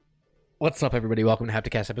What's up, everybody? Welcome to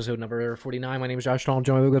Hapticast episode number 49. My name is Josh Strong. I'm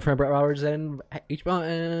joined by my good friend Brett Roberts and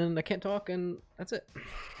and I can't talk, and that's it.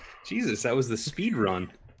 Jesus, that was the speed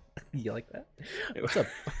run. You like that? What's up?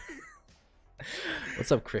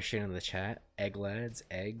 What's up, Christian in the chat? Egg lads,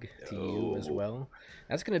 egg to you as well.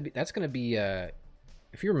 That's gonna be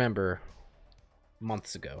if you remember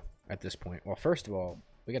months ago at this point. Well, first of all,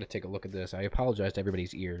 we got to take a look at this. I apologize to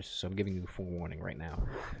everybody's ears, so I'm giving you forewarning right now.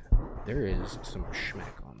 There is some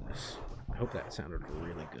schmack on this. I hope that sounded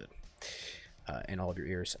really good in all of your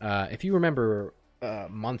ears. If you remember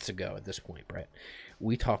months ago at this point, Brett,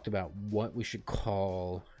 we talked about what we should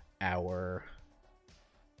call our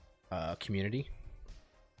community.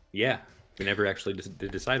 Yeah, we never actually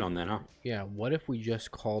did decide on that, huh? Yeah, what if we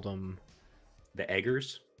just called them the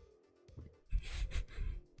Eggers?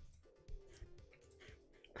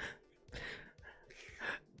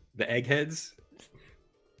 The Eggheads?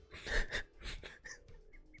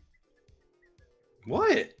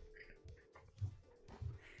 What?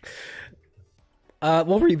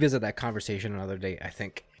 We'll revisit that conversation another day, I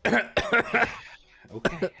think.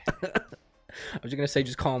 Okay. I was gonna say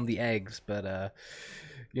just call them the eggs, but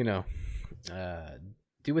you know,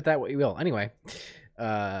 do with that what you will. Anyway,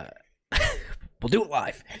 we'll do it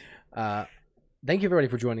live. Thank you everybody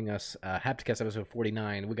for joining us. Hapticast episode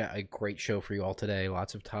 49. We got a great show for you all today.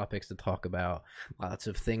 Lots of topics to talk about, lots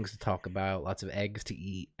of things to talk about, lots of eggs to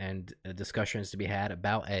eat, and discussions to be had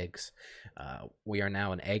about eggs. We are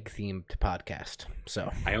now an egg-themed podcast.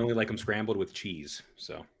 So I only like them scrambled with cheese,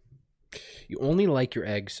 so. You only like your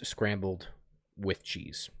eggs scrambled with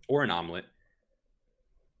cheese. Or an omelet.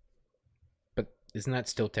 But isn't that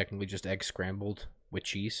still technically just eggs scrambled with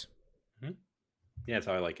cheese? Mm-hmm. Yeah, that's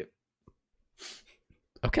how I like it.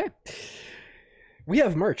 Okay. We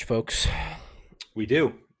have merch, folks. We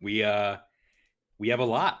do. We have a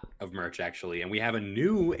lot of merch, actually, and we have a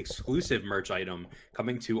new exclusive merch item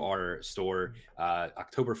coming to our store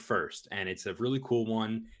October 1st, and it's a really cool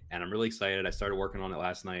one, and I'm really excited. I started working on it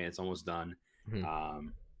last night. It's almost done. Mm-hmm.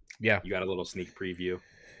 Yeah. You got a little sneak preview.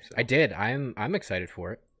 So. I did. I'm excited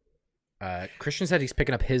for it. Christian said he's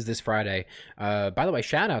picking up his this Friday. By the way,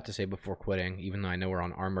 shout out to Save Before Quitting, even though I know we're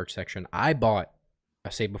on our merch section. I bought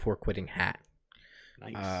a Save Before Quitting hat.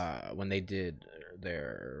 Nice. When they did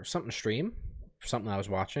their something stream, something I was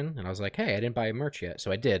watching, and I was like, hey, I didn't buy merch yet,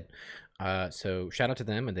 so I did. So shout out to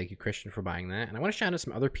them, and thank you, Christian, for buying that. And I want to shout out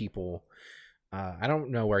some other people. I don't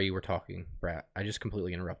know where you were talking, Brett. I just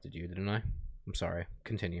completely interrupted you, didn't I? I'm sorry.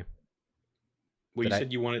 Continue. Well, you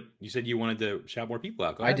said you wanted to shout more people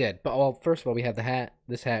out. Go ahead. I did, but well, first of all, we have the hat.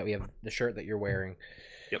 This hat. We have the shirt that you're wearing.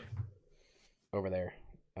 Yep. Over there.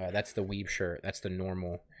 That's the weave shirt. That's the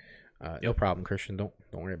normal. No problem, Christian. Don't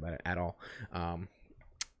worry about it at all.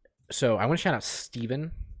 So I want to shout out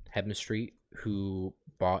Steven Hebden Street, who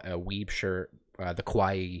bought a weave shirt, the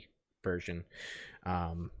Kauai version,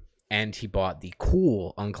 and he bought the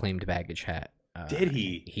cool Unclaimed Baggage hat. Did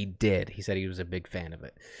he? He did. He said he was a big fan of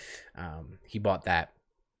it. He bought that.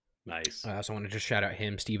 Nice. So I want to just shout out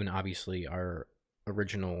him. Steven, obviously, our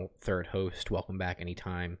original third host. Welcome back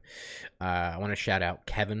anytime. I want to shout out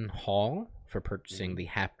Kevin Hall for purchasing the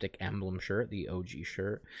Haptic Emblem shirt, the OG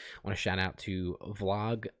shirt. I want to shout out to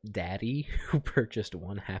Vlog Daddy, who purchased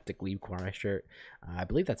one Haptic Leave Quarry shirt. I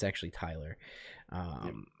believe that's actually Tyler.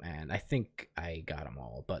 And I think I got them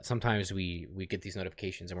all. But sometimes we get these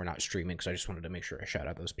notifications and we're not streaming, so I just wanted to make sure I shout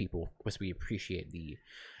out those people because we appreciate the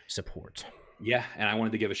support. Yeah, and I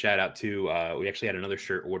wanted to give a shout out to, we actually had another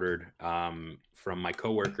shirt ordered from my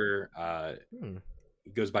coworker. He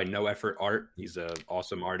goes by No Effort Art. He's an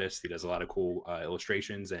awesome artist. He does a lot of cool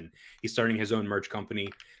illustrations, and he's starting his own merch company.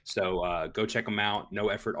 So go check him out. No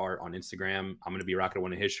Effort Art on Instagram. I'm going to be rocking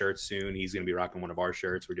one of his shirts soon. He's going to be rocking one of our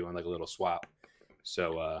shirts. We're doing like a little swap.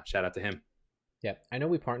 So shout out to him. Yeah, I know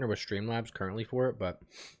we partner with Streamlabs currently for it, but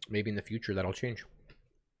maybe in the future that'll change.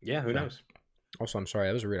 Yeah, who knows? Also, I'm sorry,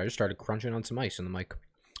 that was rude. I just started crunching on some ice in the mic.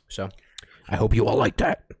 So I hope you all like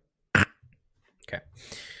that. Okay.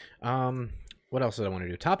 What else did I want to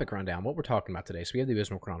do? Topic rundown. What we're talking about today. So we have the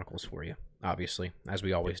Abysmal Chronicles for you, obviously, as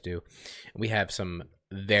we always do. We have some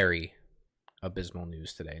very abysmal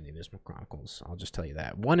news today in the Abysmal Chronicles. I'll just tell you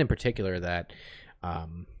that. One in particular that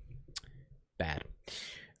bad.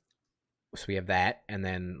 So we have that, and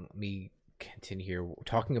then let me continue here. We're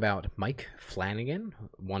talking about Mike Flanagan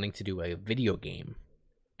wanting to do a video game,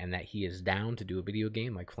 and that he is down to do a video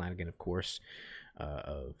game. Mike Flanagan, of course,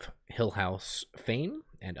 of Hill House fame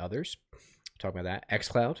and others. talk about that.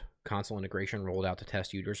 xCloud console integration rolled out to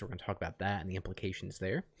test users. We're going to talk about that and the implications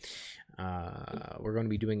there. We're going to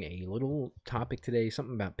be doing a little topic today,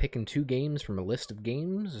 something about picking 2 games from a list of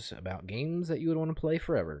games, about games that you would want to play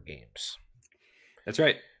forever games. That's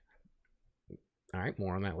right. All right,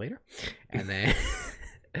 more on that later. And then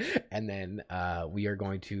and then we are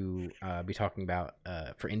going to be talking about,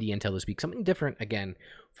 for Indie Intel this week, something different again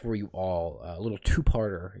for you all. A little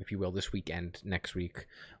 2-parter, if you will, this weekend, next week,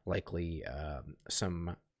 likely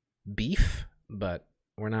some beef, but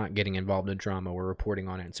we're not getting involved in drama. We're reporting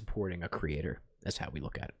on it and supporting a creator. That's how we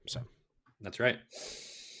look at it. So that's right.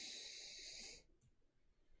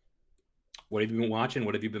 What have you been watching?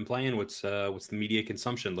 What have you been playing? What's the media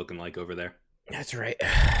consumption looking like over there? That's right.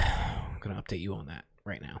 I'm going to update you on that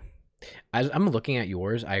right now. As I'm looking at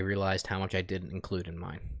yours, I realized how much I didn't include in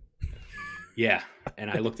mine. Yeah,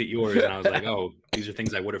 and I looked at yours and I was like, oh, these are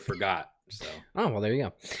things I would have forgot. So. Oh, well, there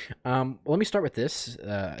you go. Let me start with this.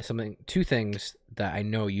 2 things that I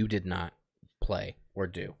know you did not play or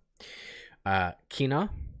do. Kena.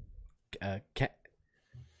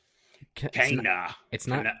 Kena. It's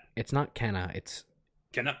not Kena. It's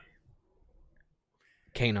Kena.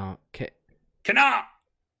 Kena. Kena.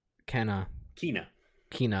 Kena. Kena.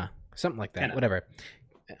 Kena. Something like that. Kena. Whatever.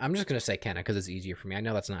 I'm just going to say Kena because it's easier for me. I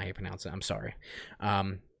know that's not how you pronounce it. I'm sorry.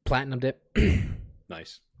 Platinumed it.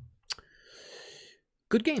 Nice.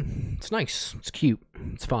 Good game. It's nice. It's cute.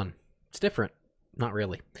 It's fun. It's different. Not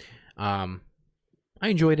really. I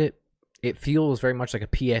enjoyed it. It feels very much like a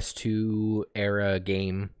PS2 era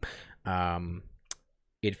game.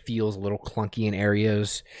 It feels a little clunky in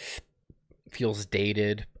areas. It feels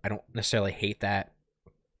dated. I don't necessarily hate that.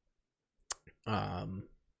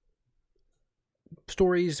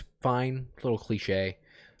 Story's fine. A little cliche.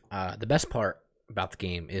 The best part about the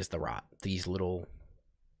game is the rot. These little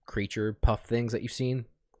creature puff things that you've seen.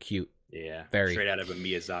 Cute. Yeah, very straight out of a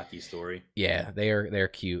Miyazaki story. Yeah, they're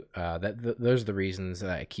cute. Those are the reasons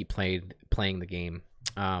that I keep playing the game.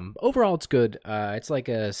 Overall, it's good. It's like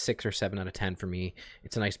a 6 or 7 out of 10 for me.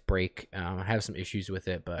 It's a nice break. I have some issues with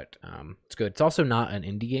it, but it's good. It's also not an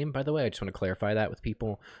indie game, by the way. I just want to clarify that with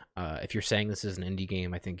people. If you're saying this is an indie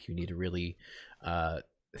game, I think you need to really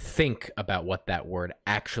think about what that word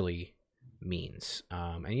actually means.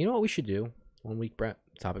 And you know what we should do? 1 week, Brett.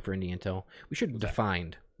 Topic for Indie Intel. We should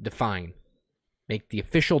define, make the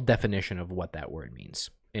official definition of what that word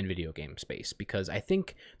means in video game space, because I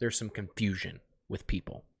think there's some confusion with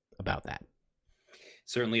people about that.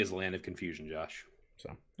 Certainly is a land of confusion, Josh.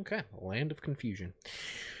 So, okay, a land of confusion.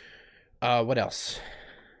 What else?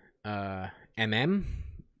 Midnight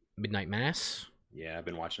Mass. Yeah, I've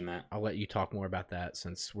been watching that. I'll let you talk more about that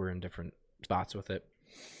since we're in different spots with it.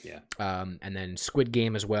 Yeah. And then Squid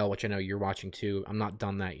Game as well, which I know you're watching too. I'm not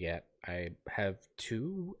done that yet. I have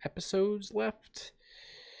 2 episodes left.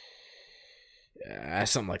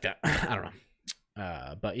 Something like that. I don't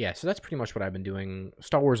know. But yeah, so that's pretty much what I've been doing.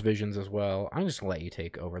 Star Wars Visions as well. I'm just gonna let you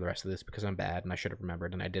take over the rest of this because I'm bad and I should have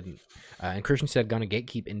remembered and I didn't. And Christian said, gonna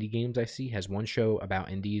gatekeep indie games I see. Has 1 show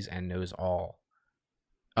about indies and knows all.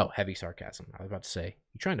 Oh, heavy sarcasm. I was about to say,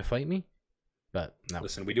 you trying to fight me? But no.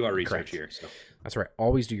 Listen, we do our research here, so that's right.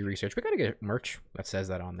 Always do your research. We gotta get merch that says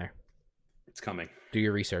that on there. It's coming. Do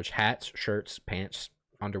your research. Hats, shirts, pants,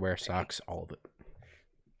 underwear, socks, all of it.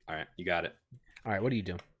 All right, you got it. All right, what are you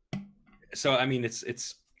doing? So I mean,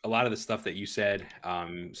 it's a lot of the stuff that you said.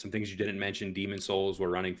 Some things you didn't mention. Demon Souls. We're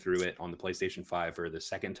running through it on the PlayStation 5 for the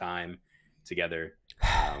 2nd time together.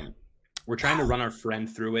 We're trying to run our friend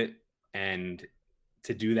through it, and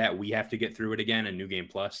to do that, we have to get through it again in New Game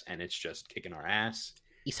Plus, and it's just kicking our ass.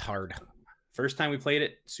 It's hard. First time we played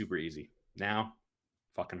it, super easy. Now,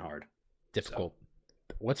 fucking hard. Difficult.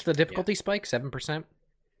 So, what's the difficulty spike? 7%?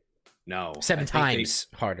 No. 7 times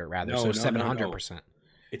harder, rather. So 700%.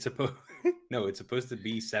 It's supposed it's supposed to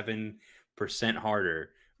be 7% harder,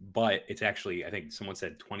 but it's actually, I think someone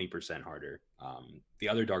said 20% harder. The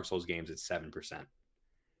other Dark Souls games, it's 7%.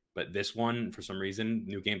 But this one, for some reason,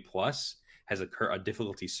 New Game Plus has a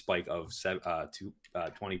difficulty spike of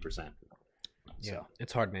 20%. Yeah, So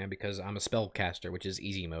it's hard, man, because I'm a spellcaster, which is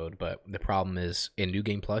easy mode. But the problem is, in New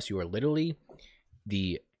Game Plus, you are literally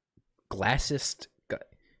the glassiest,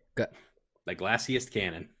 the glassiest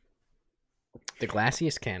cannon. The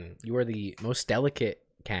glassiest cannon. You are the most delicate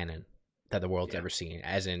cannon that the world's ever seen.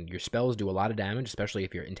 As in, your spells do a lot of damage, especially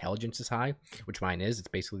if your intelligence is high, which mine is. It's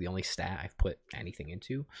basically the only stat I've put anything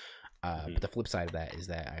into. But the flip side of that is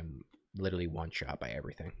that I'm literally one shot by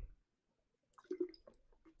everything.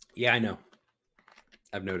 Yeah, I know.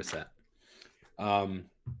 I've noticed that.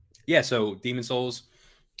 Yeah, so Demon Souls,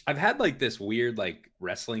 I've had like this weird like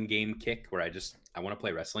wrestling game kick where I want to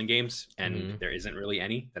play wrestling games, and Mm-hmm. there isn't really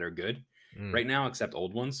any that are good Mm, right now except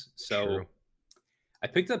old ones. true. So I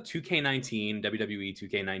picked up 2K19, WWE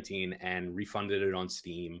 2K19, and refunded it on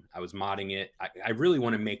Steam. I was modding it. I really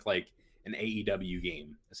want to make like an AEW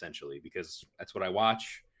game essentially because that's what I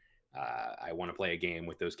watch. I want to play a game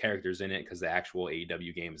with those characters in it because the actual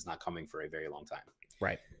AEW game is not coming for a very long time.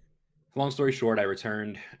 Right. Long story short, I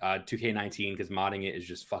returned 2K19 because modding it is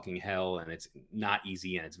just fucking hell and it's not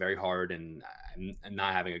easy and it's very hard and I'm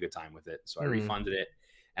not having a good time with it. So I refunded it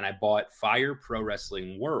and I bought Fire Pro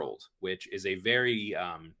Wrestling World, which is a very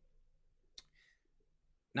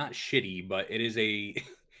not shitty, but it is a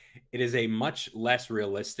it is a much less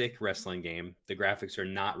realistic wrestling game. The graphics are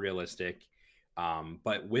not realistic,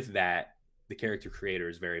 but with that, the character creator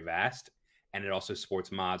is very vast, and it also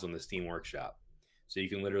supports mods on the Steam Workshop. So you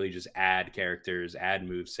can literally just add characters, add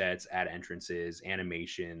move sets, add entrances,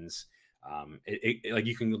 animations. Like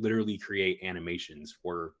you can literally create animations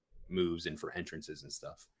for moves and for entrances and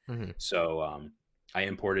stuff. Mm-hmm. So I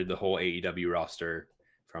imported the whole AEW roster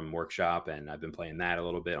from Workshop, and I've been playing that a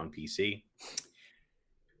little bit on PC.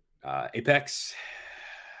 Apex,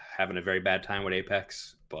 having a very bad time with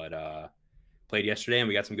Apex, but played yesterday and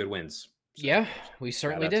we got some good wins. So, yeah, we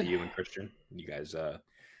certainly did. To you and Christian, you guys,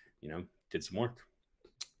 did some work.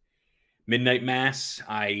 Midnight Mass,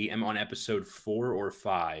 I am on episode 4 or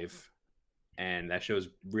 5, and that show's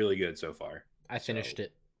really good so far. I finished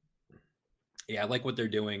it. Yeah, I like what they're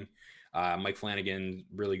doing. Mike Flanagan,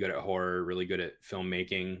 really good at horror, really good at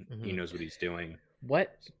filmmaking. Mm-hmm. He knows what he's doing.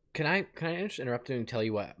 What can I just interrupt and tell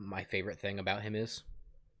you what my favorite thing about him is?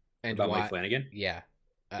 And about Mike Flanagan? Yeah.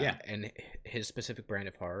 And his specific brand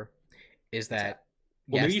of horror is that.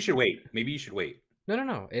 Well, maybe you should wait.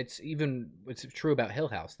 No. It's true about Hill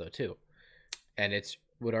House though too, and it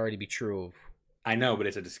would already be true of. I know, but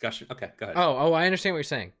it's a discussion. Okay, go ahead. Oh, I understand what you're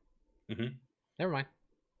saying. Mm-hmm. Never mind.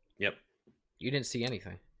 Yep. You didn't see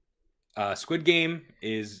anything. Squid Game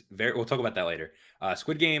is we'll talk about that later.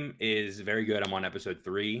 Squid Game is very good. I'm on episode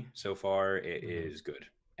 3 so far. It is good.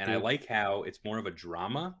 And I like how it's more of a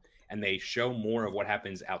drama and they show more of what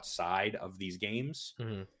happens outside of these games.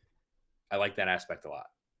 Mm-hmm. I like that aspect a lot.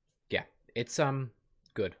 Yeah, it's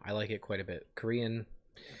good. I like it quite a bit. Koreans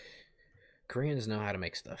know how to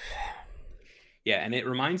make stuff. Yeah, and it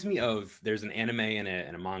reminds me of there's an anime and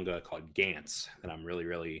a manga called Gantz that I'm really,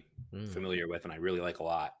 really familiar with and I really like a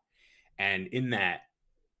lot. And in that,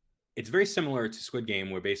 it's very similar to Squid Game,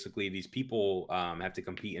 where basically these people have to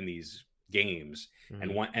compete in these games,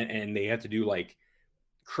 and they have to do like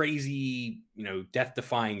crazy,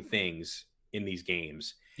 death-defying things in these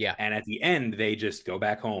games. Yeah. And at the end, they just go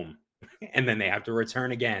back home, and then they have to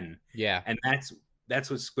return again. Yeah. And that's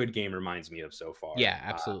what Squid Game reminds me of so far. Yeah,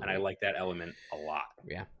 absolutely. And I like that element a lot.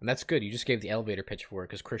 Yeah, and that's good. You just gave the elevator pitch for it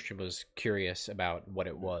because Christian was curious about what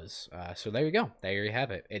it was. So there you go. There you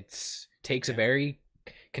have it. It takes a very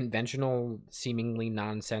conventional, seemingly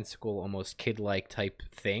nonsensical, almost kid-like type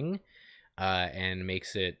thing, and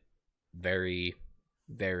makes it very,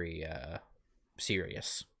 very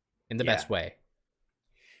serious in the best way.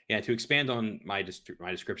 Yeah, to expand on my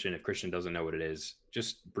description, if Christian doesn't know what it is,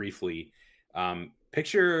 just briefly,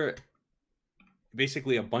 picture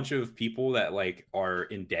basically a bunch of people that like are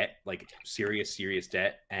in debt, like serious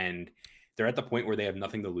debt, and they're at the point where they have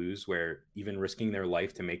nothing to lose, where even risking their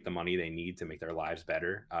life to make the money they need to make their lives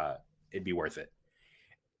better, it'd be worth it.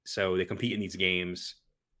 So they compete in these games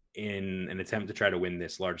in an attempt to try to win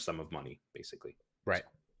this large sum of money, basically. Right.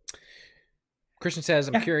 Christian says,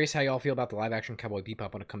 I'm curious how y'all feel about the live action Cowboy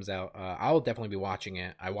Bebop when it comes out. I'll definitely be watching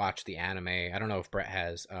it. I watched the anime. I don't know if Brett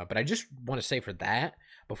has, but I just want to say for that,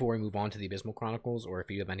 before we move on to the Abysmal Chronicles, or if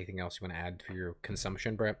you have anything else you want to add for your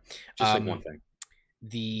consumption, Brett. Just like one thing.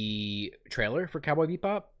 The trailer for Cowboy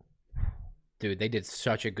Bebop, dude, they did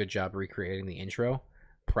such a good job recreating the intro.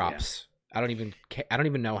 Props. Yeah. I don't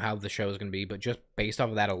even know how the show is going to be, but just based off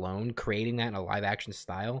of that alone, creating that in a live action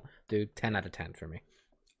style, dude, 10 out of 10 for me.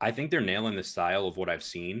 I think they're nailing the style of what I've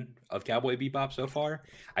seen of Cowboy Bebop so far.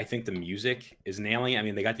 I think the music is nailing. I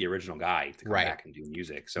mean, they got the original guy to come back and do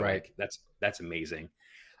music, so like that's amazing.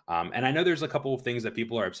 And I know there's a couple of things that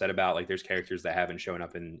people are upset about. Like there's characters that haven't shown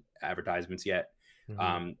up in advertisements yet.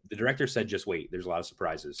 The director said, just wait. There's a lot of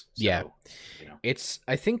surprises. So,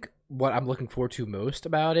 I think what I'm looking forward to most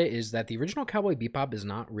about it is that the original Cowboy Bebop is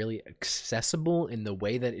not really accessible in the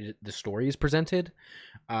way that the story is presented.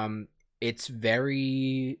 It's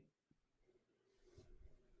very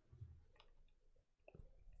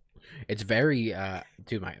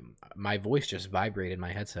dude, my voice just vibrated in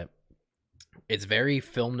my headset. It's very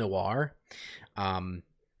film noir,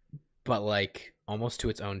 but like almost to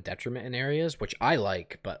its own detriment in areas, which I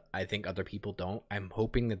like, but I think other people don't. I'm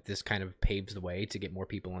hoping that this kind of paves the way to get more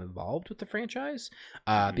people involved with the franchise,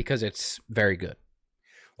 because it's very good.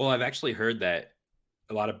 Well, I've actually heard that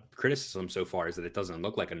a lot of criticism so far is that it doesn't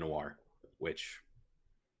look like a noir, which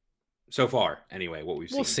so far, anyway, what we've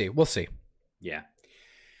seen. We'll see. Yeah.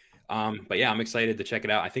 But yeah, I'm excited to check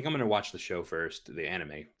it out. I think I'm going to watch the show first, the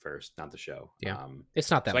anime first, not the show. Yeah.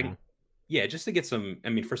 It's not that long. Yeah, just to get some, I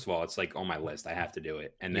mean, first of all, it's like on my list. I have to do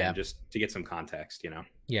it. And then just to get some context,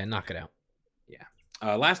 Yeah, knock it out.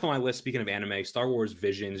 Yeah. Last on my list, speaking of anime, Star Wars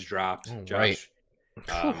Visions dropped. Josh.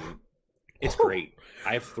 Right. It's great.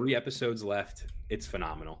 I have 3 episodes left. It's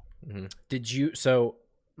phenomenal. Mm-hmm. So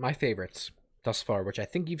my favorites thus far, which I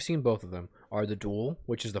think you've seen both of them, are The Duel,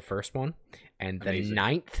 which is the first one, and The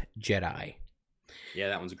Ninth Jedi. Yeah,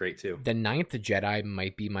 that one's great too. The Ninth Jedi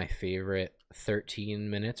might be my favorite 13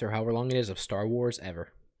 minutes or however long it is of Star Wars ever.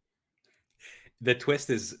 The twist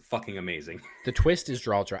is fucking amazing. The twist is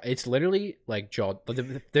jaw drop. It's literally like jaw.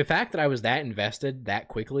 The fact that I was that invested that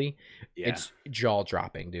quickly, it's jaw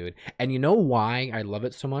dropping, dude. And you know why I love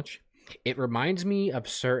it so much? It reminds me of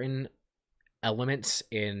certain elements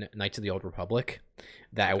in Knights of the Old Republic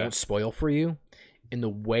that I won't spoil for you, in the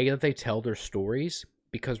way that they tell their stories.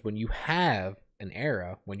 Because when you have an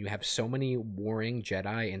era, when you have so many warring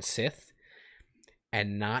Jedi and Sith,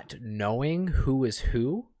 and not knowing who is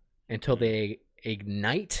who until they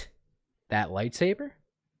ignite that lightsaber.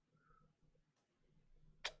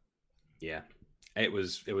 Yeah, it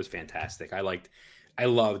was fantastic. I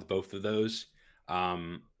loved both of those.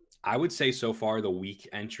 I would say so far the weak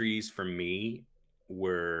entries for me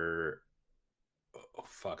were, oh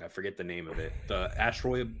fuck, I forget the name of it. The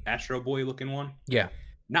Astro Boy looking one. Yeah.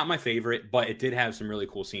 Not my favorite, but it did have some really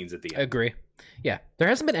cool scenes at the end. I agree. Yeah. There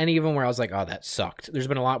hasn't been any of them where I was like, oh, that sucked. There's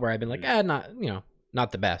been a lot where I've been like,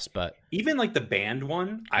 not the best, but even like the band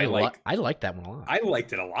one, I like that one a lot. I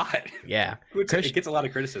liked it a lot. Yeah. It gets a lot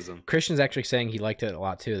of criticism. Christian's actually saying he liked it a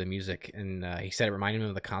lot too, the music, and he said it reminded him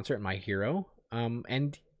of the concert in My Hero.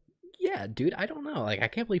 And yeah, dude, I don't know. Like, I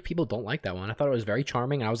can't believe people don't like that one. I thought it was very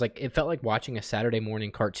charming. And I was like, it felt like watching a Saturday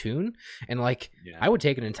morning cartoon. And like, I would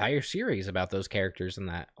take an entire series about those characters and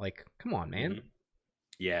that. Like, come on, man. Mm-hmm.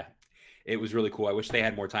 Yeah, it was really cool. I wish they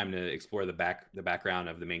had more time to explore the background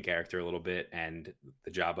of the main character a little bit and the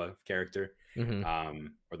Jabba character,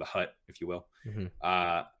 or the Hutt, if you will.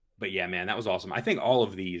 But yeah, man, that was awesome. I think all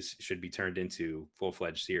of these should be turned into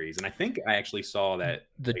full-fledged series. And I think I actually saw that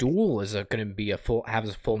The Duel is going to be a full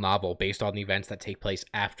novel based on the events that take place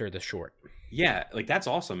after the short. Yeah, like that's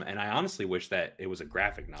awesome. And I honestly wish that it was a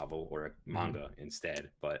graphic novel or a manga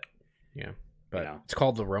instead. But it's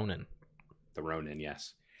called The Ronin. The Ronin,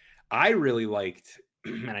 yes. I really liked,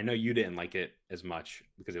 and I know you didn't like it as much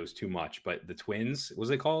because it was too much, but The Twins, what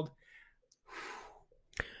was it called?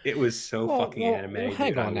 It was so fucking anime. Well,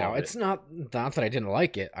 hang on now. It's not that I didn't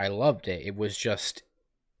like it. I loved it. It was just,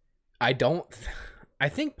 I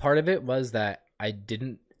think part of it was that I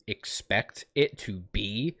didn't expect it to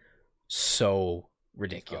be so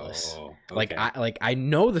ridiculous. Okay. I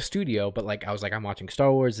know the studio, but like I was like, I'm watching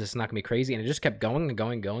Star Wars. This is not gonna be crazy, and it just kept going and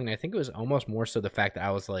going and going. And I think it was almost more so the fact that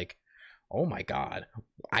I was like, oh my god,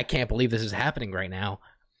 I can't believe this is happening right now.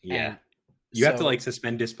 Yeah. And you have to like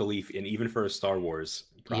suspend disbelief, and even for a Star Wars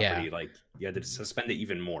property, like you had to suspend it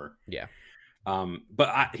even more. Yeah.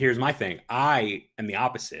 But here's my thing. I am the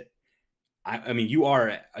opposite. I mean, you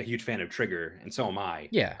are a huge fan of Trigger, and so am I.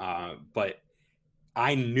 Yeah. But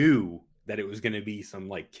I knew that it was going to be some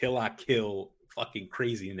like kill fucking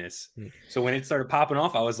craziness. So when it started popping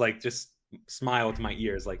off, I was like, just smile to my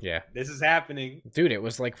ears, like, yeah, this is happening, dude. It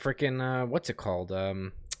was like freaking what's it called?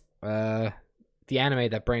 The anime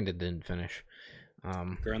that Brandon didn't finish.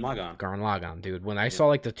 Gurren Lagann, dude. When I saw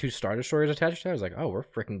like the 2 Star Destroyers attached to it, I was like, oh, we're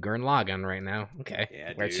freaking Gurren Lagann right now. Okay.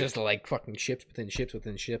 Yeah, where it's just like fucking ships within ships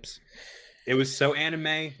within ships. It was so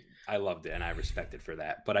anime. I loved it and I respect it for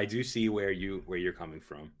that. But I do see where you're coming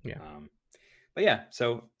from. Yeah. But yeah,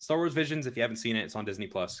 so Star Wars Visions, if you haven't seen it, it's on Disney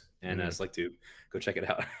Plus, and it's like, dude, go check it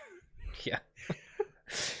out. Yeah.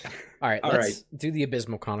 All right, let's do the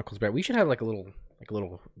Abysmal Chronicles. But we should have like a little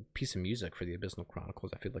piece of music for the Abysmal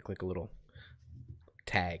Chronicles. I feel like a little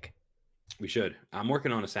tag. We should. I'm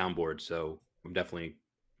working on a soundboard, so I'm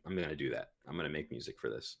gonna do that. I'm gonna make music for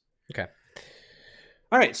this. Okay.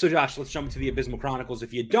 All right, so Josh, let's jump into the Abysmal Chronicles.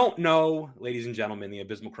 If you don't know, ladies and gentlemen, the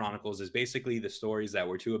Abysmal Chronicles is basically the stories that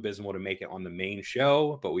were too abysmal to make it on the main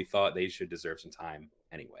show, but we thought they should deserve some time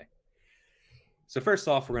anyway. So first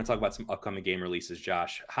off, we're going to talk about some upcoming game releases,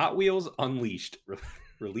 Josh. Hot Wheels Unleashed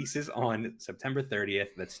releases on September 30th.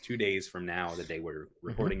 That's 2 days from now, the day we're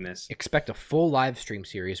recording this. Expect a full live stream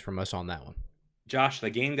series from us on that one. Josh, the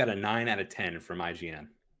game got a 9 out of 10 from IGN.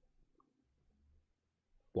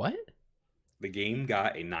 What? The game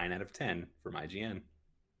got a 9 out of 10 from IGN.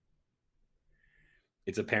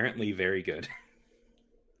 It's apparently very good.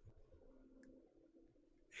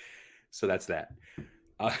 So that's that.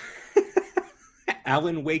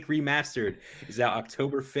 Alan Wake Remastered is out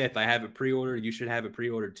October 5th. I have it pre-ordered. You should have it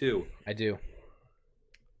pre-ordered too. I do.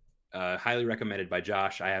 Highly recommended by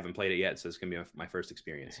Josh. I haven't played it yet, so it's going to be my first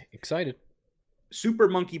experience. Excited. Super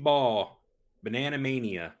Monkey Ball Banana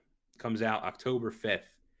Mania comes out October 5th.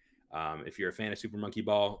 If you're a fan of Super Monkey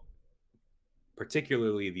Ball,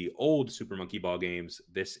 particularly the old Super Monkey Ball games,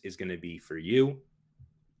 this is going to be for you.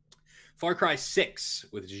 Far Cry 6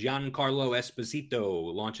 with Giancarlo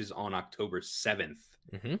Esposito launches on October 7th.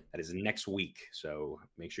 Mm-hmm. That is next week. So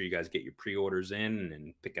make sure you guys get your pre-orders in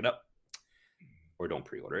and pick it up. Or don't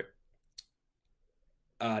pre-order it.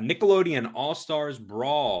 Nickelodeon All-Stars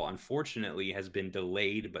Brawl, unfortunately, has been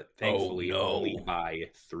delayed, but thankfully only by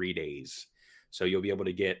 3 days. So you'll be able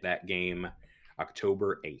to get that game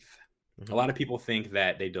October 8th. Mm-hmm. A lot of people think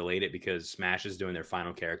that they delayed it because Smash is doing their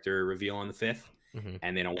final character reveal on the 5th. Mm-hmm.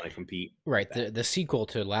 And they don't want to compete. Right, the sequel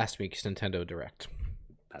to last week's Nintendo Direct.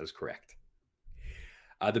 That is correct.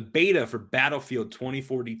 The beta for Battlefield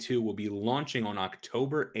 2042 will be launching on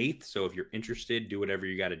October 8th. So if you're interested, do whatever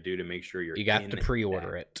you got to do to make sure you're. You got to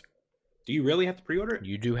pre-order it. Do you really have to pre-order it?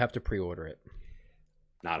 You do have to pre-order it.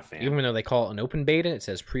 Not a fan. Even though they call it an open beta, it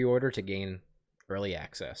says pre-order to gain early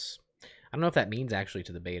access. I don't know if that means actually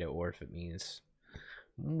to the beta or if it means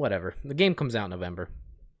whatever. The game comes out in November.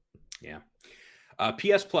 Yeah.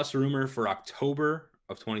 PS Plus rumor for October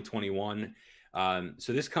of 2021.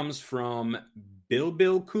 So this comes from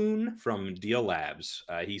Bill Kuhn from Deal Labs.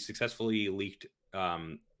 He successfully leaked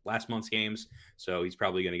last month's games, so he's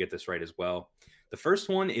probably going to get this right as well. The first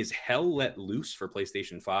one is Hell Let Loose for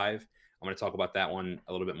PlayStation 5. I'm going to talk about that one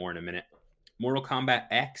a little bit more in a minute. Mortal Kombat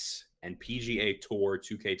X and PGA Tour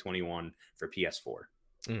 2K21 for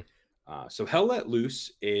PS4. So Hell Let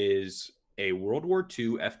Loose is a World War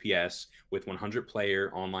II FPS with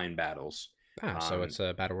 100-player online battles. So it's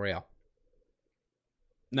a battle royale.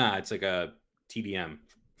 Nah, it's like a TDM,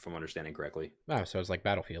 if I'm understanding correctly. So it's like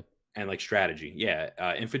Battlefield. And like strategy. Yeah.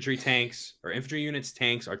 Infantry units,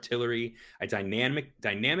 tanks, artillery, a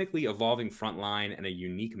dynamically evolving front line, and a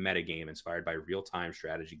unique metagame inspired by real-time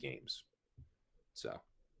strategy games. So.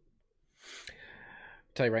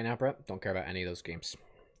 Tell you right now, Brett, don't care about any of those games.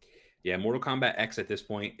 Yeah, Mortal Kombat X at this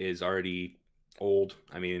point is already old.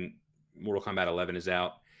 I mean, Mortal Kombat 11 is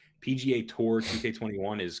out. PGA Tour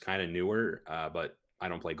 2K21 is kind of newer, but I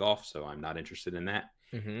don't play golf, so I'm not interested in that.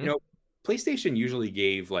 Mm-hmm. You know, PlayStation usually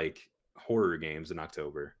gave like horror games in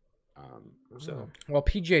October. Well,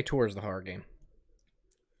 PGA Tour is the horror game.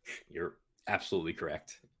 You're absolutely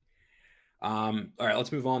correct. All right,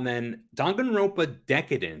 let's move on then. Danganronpa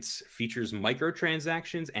Decadence features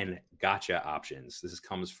microtransactions and gacha options. This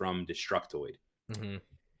comes from Destructoid. Mm-hmm.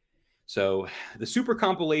 So the super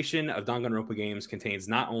compilation of Danganronpa games contains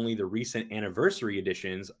not only the recent anniversary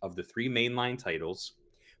editions of the 3 mainline titles,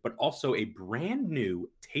 but also a brand new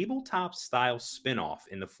tabletop style spin-off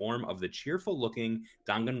in the form of the cheerful looking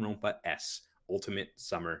Danganronpa S Ultimate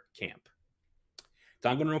Summer Camp.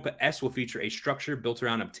 Danganronpa S will feature a structure built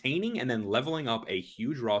around obtaining and then leveling up a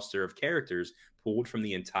huge roster of characters pulled from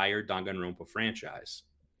the entire Danganronpa franchise.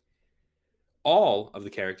 All of the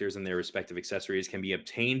characters and their respective accessories can be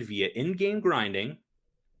obtained via in-game grinding,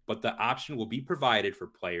 but the option will be provided for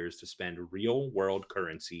players to spend real-world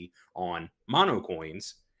currency on mono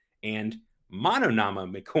coins and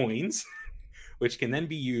mononama coins, which can then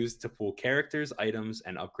be used to pull characters, items,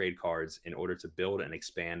 and upgrade cards in order to build and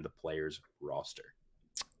expand the player's roster.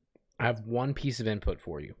 I have one piece of input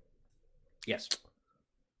for you. Yes.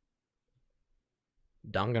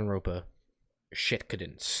 Danganronpa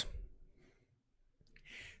Shitkadence.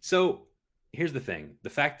 So here's the thing. The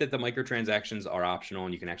fact that the microtransactions are optional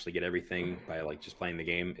and you can actually get everything by like just playing the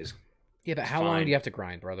game is but how long do you have to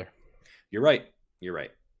grind, brother? You're right.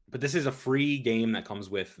 But this is a free game that comes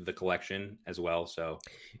with the collection as well, so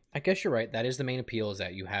I guess you're right. That is the main appeal, is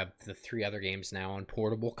that you have the 3 other games now on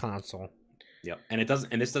portable console. Yep. And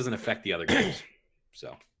this doesn't affect the other games.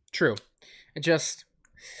 So true. It just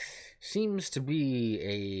seems to be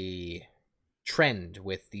a trend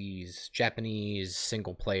with these Japanese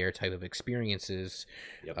single player type of experiences.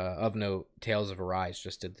 Yep. Of note, Tales of Arise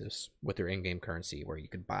just did this with their in-game currency where you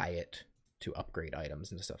could buy it to upgrade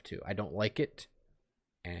items and stuff too. I don't like it,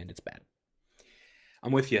 and it's bad.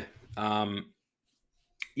 I'm with you.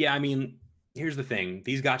 Yeah, I mean, here's the thing.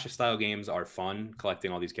 These gacha style games are fun,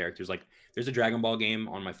 collecting all these characters. Like, there's a Dragon Ball game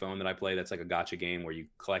on my phone that I play that's like a gacha game where you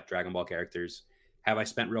collect Dragon Ball characters. Have I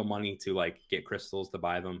spent real money to like get crystals to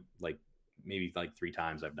buy them? Like maybe like 3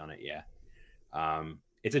 times I've done it. Yeah.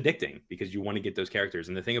 It's addicting because you want to get those characters.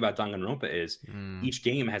 And the thing about Danganronpa is each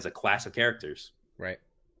game has a class of characters, right,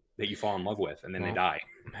 that you fall in love with, and then they die.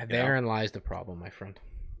 Therein lies the problem, my friend.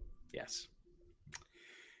 Yes.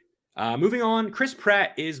 Moving on, Chris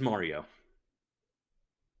Pratt is Mario.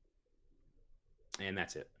 And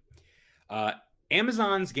that's it.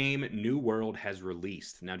 Amazon's game New World has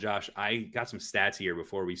released. Now, Josh, I got some stats here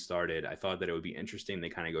before we started. I thought that it would be interesting to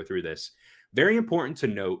kind of go through this. Very important to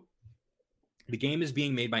note, the game is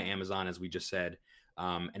being made by Amazon, as we just said.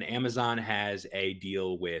 And Amazon has a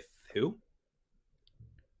deal with who?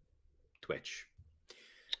 Twitch.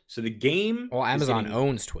 So the game... Well, Amazon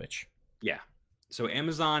owns Twitch. Yeah. So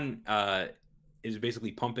Amazon is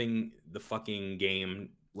basically pumping the fucking game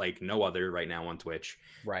like no other right now on Twitch.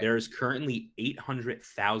 Right. There's currently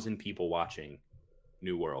 800,000 people watching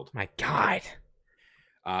New World. My God.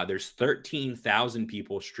 There's 13,000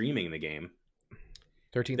 people streaming the game.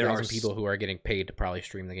 13,000 people who are getting paid to probably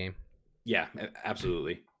stream the game. Yeah,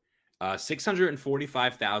 absolutely.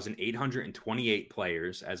 645,828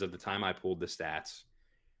 players as of the time I pulled the stats.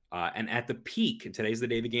 And at the peak, today's the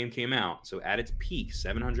day the game came out. So at its peak,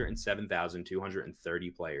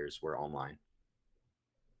 707,230 players were online.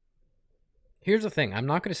 Here's the thing. I'm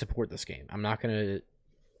not going to support this game. I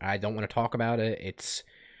don't want to talk about it. It's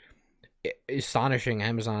astonishing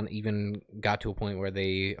Amazon even got to a point where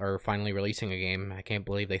they are finally releasing a game. I can't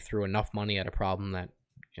believe they threw enough money at a problem that,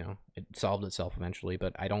 it solved itself eventually.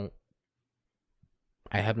 But I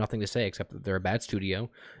have nothing to say except that they're a bad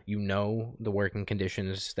studio. The working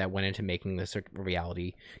conditions that went into making this a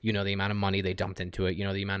reality. The amount of money they dumped into it.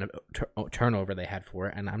 The amount of turnover they had for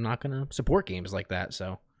it. And I'm not going to support games like that.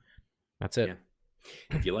 So that's it. Yeah.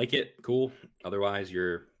 If you like it, cool. Otherwise,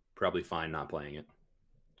 you're probably fine not playing it.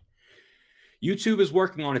 YouTube is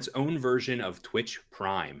working on its own version of Twitch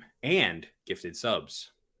Prime and gifted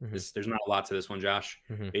subs. Mm-hmm. There's not a lot to this one, Josh.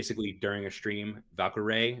 Mm-hmm. Basically, during a stream,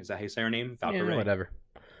 Valkyrae, is that how you say her name? Valkyrae? Yeah, whatever.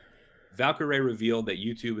 Valkyrae revealed that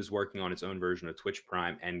YouTube is working on its own version of Twitch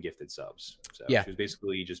Prime and gifted subs. So she was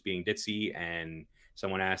basically just being ditzy, and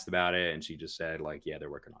someone asked about it, and she just said, like, yeah,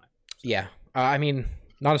 they're working on it. So. Yeah. I mean,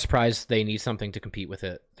 not a surprise. They need something to compete with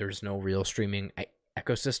it. There's no real streaming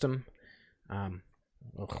ecosystem. I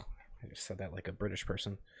just said that like a British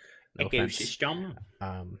person. No ecosystem.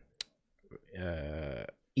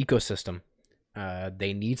 Ecosystem.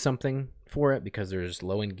 They need something for it because there's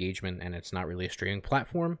low engagement and it's not really a streaming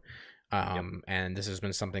platform. And this has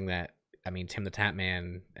been something that, Tim the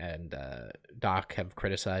Tatman and Doc have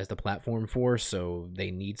criticized the platform for, so they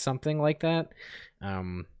need something like that.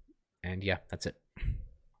 And yeah, that's it.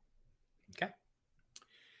 Okay.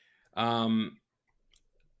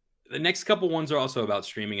 The next couple ones are also about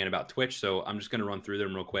streaming and about Twitch, so I'm just going to run through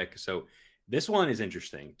them real quick. So this one is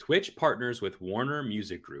interesting. Twitch partners with Warner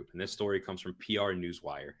Music Group, and this story comes from PR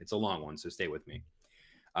Newswire. It's a long one, so stay with me.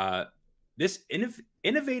 This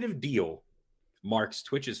innovative deal marks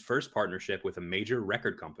Twitch's first partnership with a major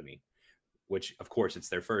record company, which, of course, it's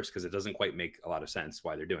their first because it doesn't quite make a lot of sense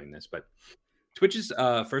why they're doing this. But Twitch's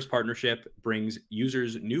first partnership brings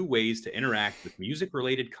users new ways to interact with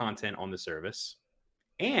music-related content on the service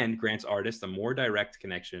and grants artists a more direct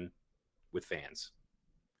connection with fans.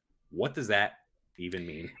 What does that even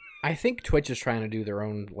mean? I think Twitch is trying to do their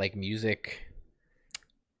own music.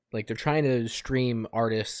 Like they're trying to stream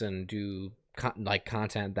artists and do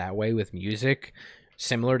content that way with music,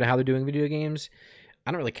 similar to how they're doing video games.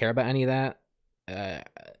 I don't really care about any of that.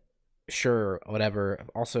 Sure, whatever.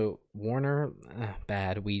 Also, Warner,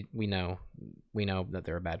 bad. We know that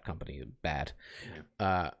they're a bad company. Bad.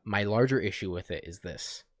 Yeah. My larger issue with it is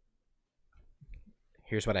this.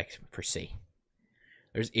 Here's what I foresee.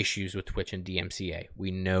 There's issues with Twitch and DMCA.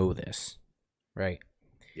 We know this, right?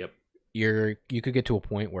 Yep. You could get to a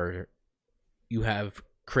point where you have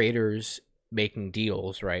creators making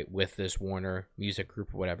deals, right, with this Warner Music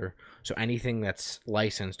Group or whatever. So anything that's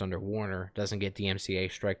licensed under Warner doesn't get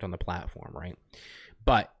DMCA striked on the platform, right?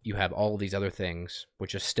 But you have all of these other things,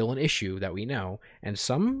 which is still an issue that we know. And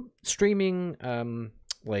some streaming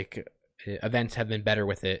events have been better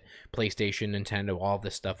with it. PlayStation, Nintendo, all of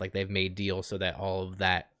this stuff, they've made deals so that all of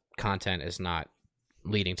that content is not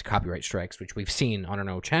leading to copyright strikes, which we've seen on our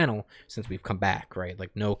own channel since we've come back, right?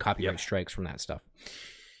 No copyright strikes from that stuff.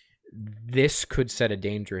 This could set a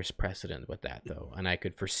dangerous precedent with that, though, and I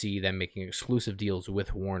could foresee them making exclusive deals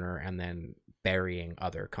with Warner and then burying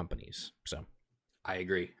other companies. So, I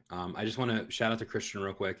agree. I just want to shout out to Christian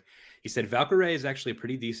real quick. He said Valkyrae is actually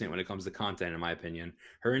pretty decent when it comes to content, in my opinion.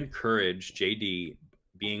 Her and Courage, JD,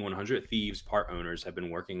 being 100 Thieves part owners, have been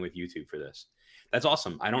working with YouTube for this. That's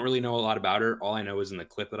awesome. I don't really know a lot about her. All I know is in the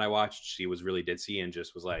clip that I watched, she was really ditzy and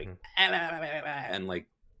just was like, and like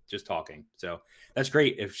just talking. So that's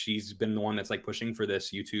great. If she's been the one that's like pushing for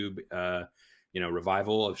this YouTube,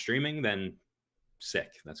 revival of streaming, then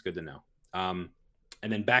sick. That's good to know.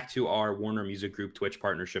 And then back to our Warner Music Group Twitch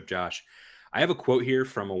partnership, Josh. I have a quote here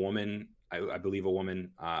from a woman, I believe a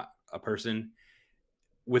woman, a person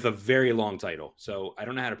with a very long title. So I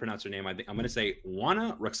don't know how to pronounce her name. I'm going to say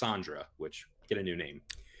Juana Roxandra, which get a new name.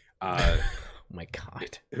 Oh my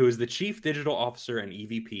God. Who is the Chief Digital Officer and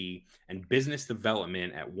EVP and Business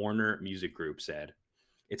Development at Warner Music Group, said,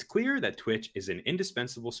 "It's clear that Twitch is an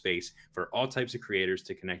indispensable space for all types of creators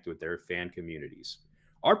to connect with their fan communities.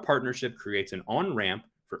 Our partnership creates an on-ramp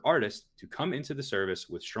for artists to come into the service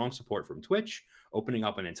with strong support from Twitch, opening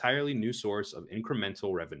up an entirely new source of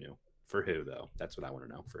incremental revenue." For who, though? That's what I want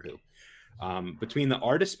to know. For who? Between the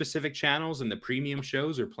artist-specific channels and the premium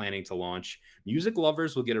shows we're planning to launch, music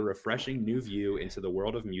lovers will get a refreshing new view into the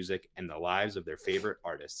world of music and the lives of their favorite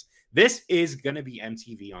artists. This is going to be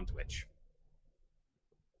MTV on Twitch.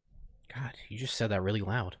 God, you just said that really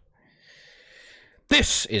loud.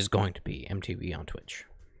 This is going to be MTV on Twitch.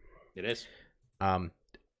 It is.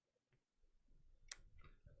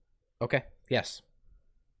 Okay. Yes.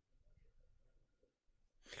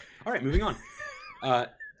 All right, moving on.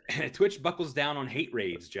 Twitch buckles down on hate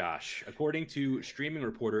raids, Josh. According to streaming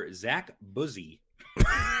reporter Zach Buzzy,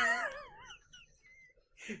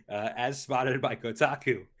 as spotted by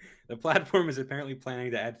Kotaku, the platform is apparently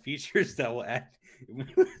planning to add features that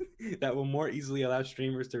will more easily allow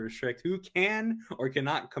streamers to restrict who can or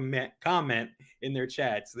cannot comment in their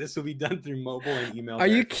chats. This will be done through mobile and email. Are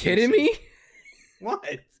you kidding me? What?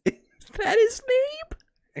 Is that his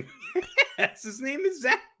name? Yes, his name is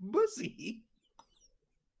Zach Buzzy.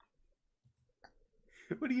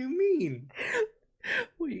 What do you mean?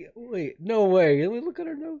 Wait, no way. Let me look at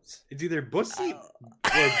our notes. It's either Bussy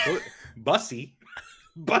or Bussy.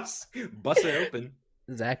 Bus it open.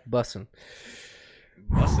 Zach Bussin.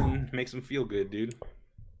 Bussin makes him feel good, dude.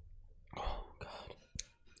 Oh God.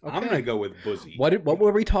 Okay. I'm gonna go with Buzzy. What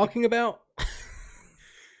were we talking about?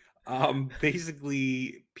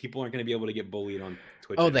 Basically, people aren't gonna be able to get bullied on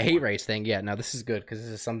Twitch. Oh, the hate race thing. Yeah, no, this is good because this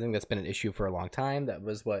is something that's been an issue for a long time. That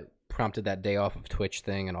was what prompted that day off of Twitch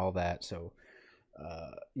thing and all that. So,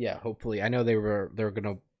 yeah, hopefully, I know they're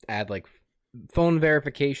gonna add like phone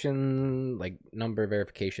verification, like number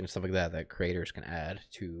verification, stuff like that creators can add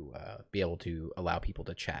to be able to allow people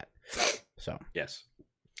to chat. So yes.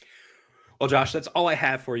 Well, Josh, that's all I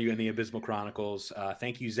have for you in the Abysmal Chronicles.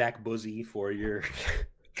 Thank you, Zach Buzzy, for your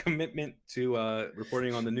commitment to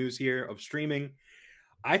reporting on the news here of streaming.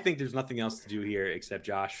 I think there's nothing else to do here except,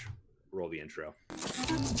 Josh, roll the intro.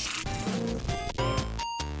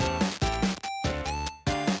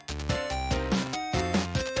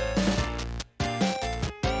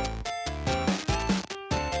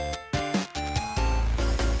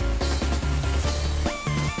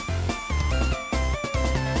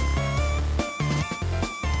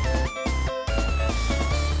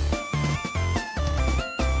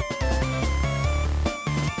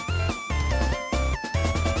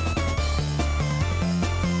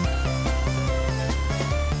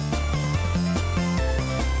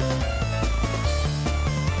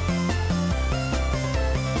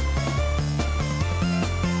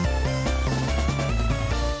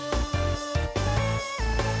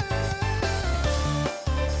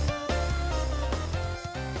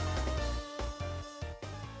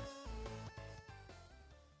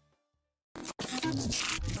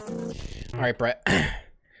 All right, Brett.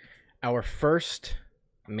 Our first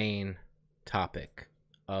main topic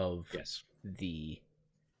of the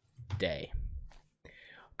day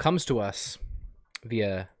comes to us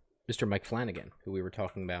via Mr. Mike Flanagan, who we were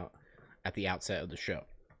talking about at the outset of the show.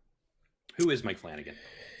 Who is Mike Flanagan,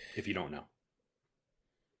 if you don't know?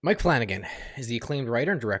 Mike Flanagan is the acclaimed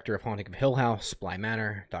writer and director of Haunting of Hill House, Bly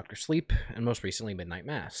Manor, Dr. Sleep, and most recently Midnight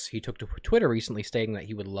Mass. He took to Twitter recently stating that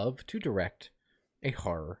he would love to direct a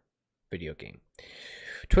horror video game.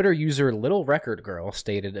 Twitter user Little Record Girl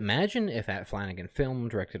stated, "Imagine if at Flanagan Film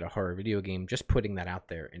directed a horror video game, just putting that out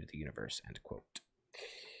there into the universe," end quote.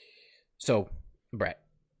 So, Brett,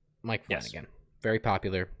 Mike Flanagan, very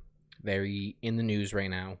popular, very in the news right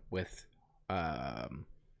now with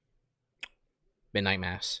Midnight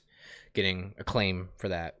Mass getting acclaim for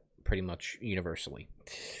that pretty much universally.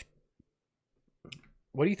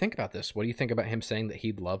 What do you think about this? What do you think about him saying that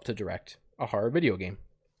he'd love to direct a horror video game?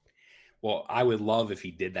 Well, I would love if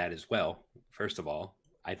he did that as well. First of all,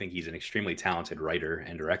 I think he's an extremely talented writer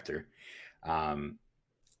and director.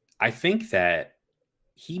 I think that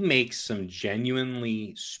he makes some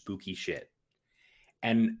genuinely spooky shit.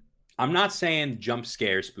 And I'm not saying jump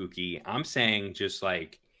scare spooky. I'm saying just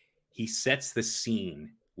like he sets the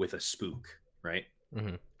scene with a spook, right?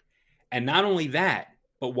 Mm-hmm. And not only that,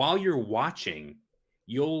 but while you're watching,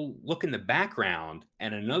 you'll look in the background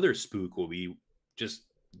and another spook will be just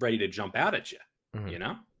ready to jump out at you, Mm-hmm. you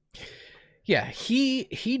know? Yeah,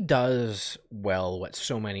 he does well what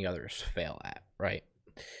so many others fail at, right?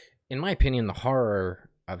 In my opinion, the horror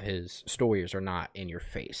of his stories are not in your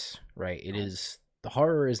face, right? It is the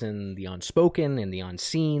horror is in the unspoken, in the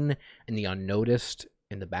unseen, in the unnoticed,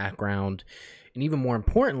 in the background, and even more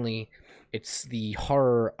importantly, it's the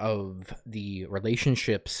horror of the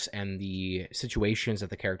relationships and the situations that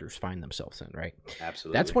the characters find themselves in, right?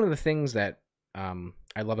 Absolutely. That's one of the things that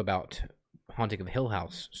I love about Haunting of Hill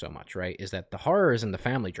House so much, right? Is that the horror is in the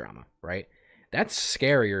family drama, right? That's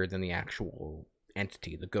scarier than the actual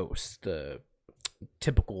entity, the ghost, the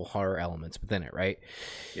typical horror elements within it, right?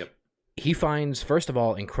 Yep. He finds, first of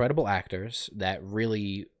all, incredible actors that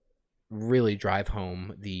really, really drive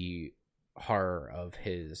home the horror of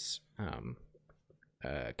his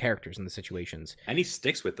characters and the situations. And he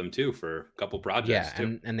sticks with them too for a couple projects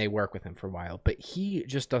too. And they work with him for a while. But he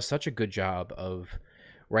just does such a good job of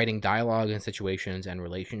writing dialogue and situations and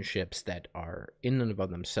relationships that are in and of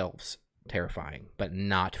themselves terrifying, but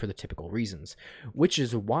not for the typical reasons. Which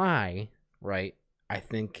is why, right, I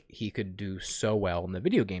think he could do so well in the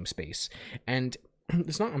video game space. And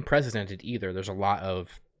it's not unprecedented either. There's a lot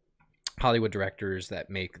of Hollywood directors that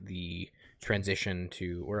make the transition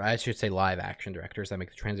to, or I should say live action directors that make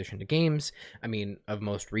the transition to games. I mean, of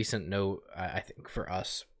most recent note, I think for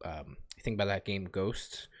us, think about that game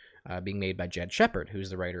Ghosts, being made by Jed Shepard, who's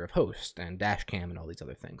the writer of Host and Dashcam and all these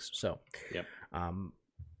other things. So yep.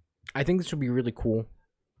 I think this would be really cool.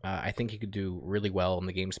 I think he could do really well in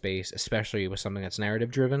the game space, especially with something that's narrative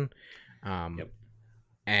driven. Yep.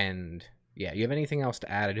 And yeah, you have anything else to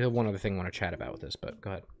add? I do have one other thing I want to chat about with this, but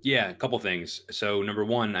go ahead. Yeah, a couple things. So number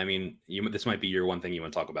one, I mean, this might be your one thing you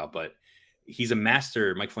want to talk about, but he's a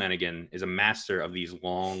master. Mike Flanagan is a master of these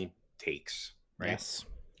long takes, right? Yes.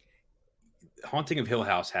 Haunting of Hill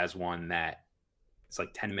House has one that it's like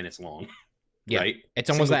 10 minutes long. Yeah. Right? It's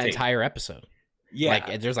almost Single that take. entire episode. Yeah.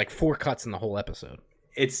 Like there's like 4 cuts in the whole episode.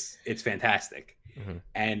 It's fantastic. Mm-hmm.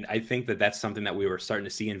 And I think that that's something that we were starting to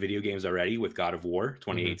see in video games already with God of War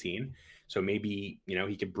 2018. Mm-hmm. So maybe,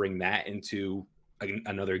 he could bring that into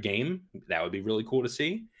another game. That would be really cool to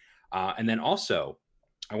see. And then also,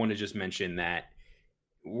 I want to just mention that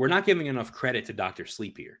we're not giving enough credit to Dr.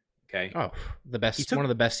 Sleep here. Okay. Oh, one of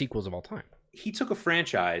the best sequels of all time. He took a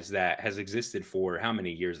franchise that has existed for how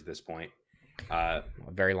many years at this point? A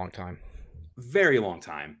very long time. Very long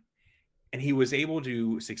time. And he was able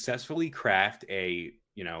to successfully craft a,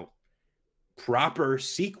 proper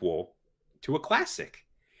sequel to a classic.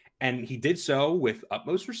 And he did so with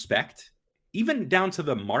utmost respect, even down to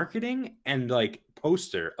the marketing and like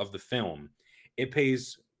poster of the film. It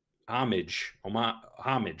pays homage,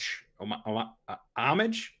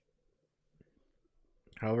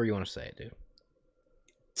 however you want to say it, dude,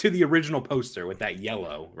 to the original poster with that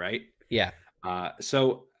yellow, right? Yeah.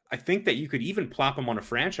 So I think that you could even plop him on a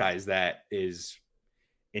franchise that is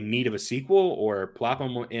in need of a sequel, or plop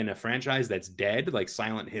him in a franchise that's dead, like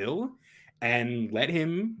Silent Hill, and let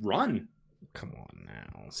him run. Come on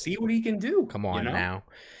now. See what he can do. Come on now.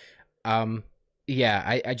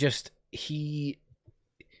 Yeah, I just he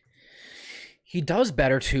does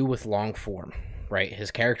better too with long form, right? His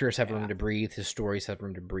characters have room to breathe, his stories have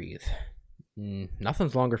room to breathe.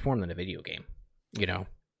 Nothing's longer form than a video game,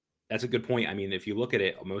 That's a good point. I mean, if you look at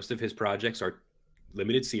it, most of his projects are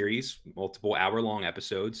limited series, multiple hour-long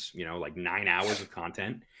episodes, like 9 hours of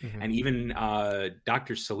content. Mm-hmm. And even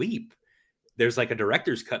Dr. Sleep, there's like a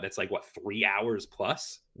director's cut that's like, 3 hours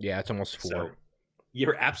plus? Yeah, it's almost 4. So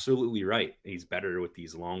you're absolutely right. He's better with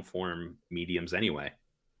these long-form mediums anyway.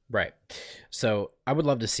 Right. So I would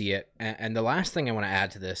love to see it. And the last thing I want to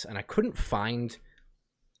add to this, and I couldn't find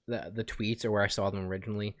the tweets or where I saw them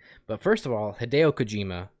originally, but first of all, Hideo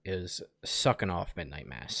Kojima is sucking off Midnight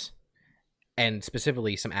Mass, and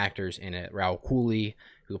specifically some actors in it. Raul Cooley,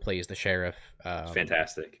 who plays the sheriff,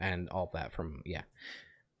 fantastic, and all that from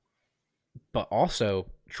but also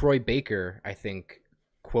Troy Baker, I think,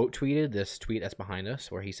 quote tweeted this tweet that's behind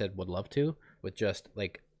us where he said would love to, with just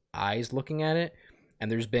like eyes looking at it.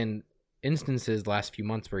 And there's been instances the last few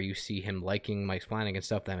months where you see him liking Mike Flanagan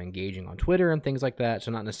stuff, them engaging on Twitter and things like that.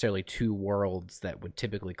 So not necessarily two worlds that would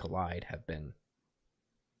typically collide have been.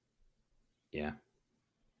 Yeah.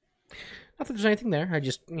 Not that there's anything there. I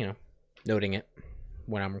just, noting it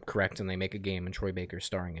when I'm correct and they make a game and Troy Baker's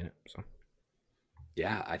starring in it. So.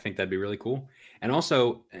 Yeah, I think that'd be really cool. And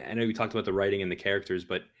also, I know we talked about the writing and the characters,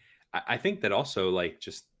 but I think that also like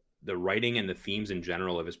just the writing and the themes in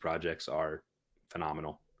general of his projects are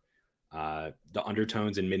phenomenal. The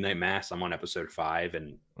undertones in Midnight Mass, I'm on episode 5,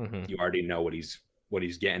 and you already know what he's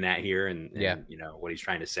getting at here, and Yeah. you know what he's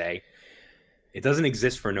trying to say. It doesn't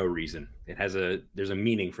exist for no reason. There's a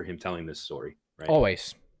meaning for him telling this story, right?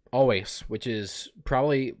 Always, which is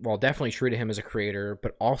probably, well, definitely true to him as a creator,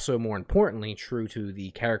 but also more importantly, true to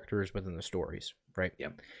the characters within the stories, right?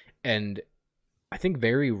 Yep. And I think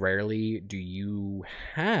very rarely do you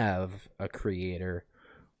have a creator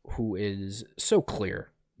who is so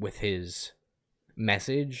clear with his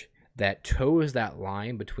message that toes that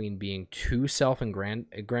line between being too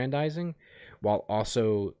self-aggrandizing while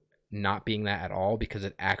also not being that at all, because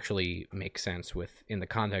it actually makes sense in the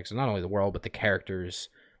context of not only the world but the characters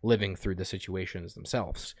living through the situations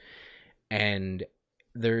themselves. And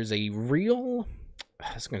there's a real,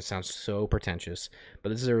 this is going to sound so pretentious, but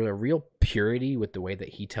this is a real purity with the way that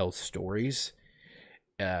he tells stories,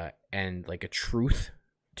 and like a truth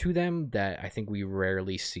to them that I think we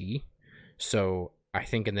rarely see. So I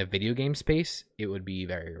think in the video game space, it would be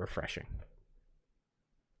very refreshing.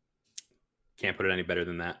 Can't put it any better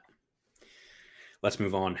than that. Let's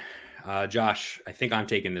move on. Josh, I think I'm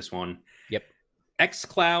taking this one. Yep.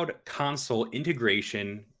 xCloud console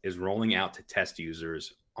integration is rolling out to test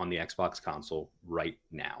users on the Xbox console right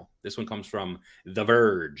now. This one comes from The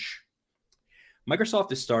Verge.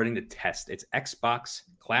 Microsoft is starting to test its Xbox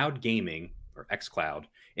Cloud Gaming, or xCloud,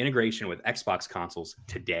 integration with Xbox consoles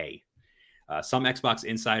today. Some Xbox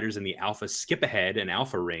insiders in the alpha skip ahead and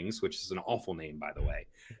alpha rings, which is an awful name, by the way,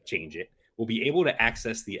 change it, will be able to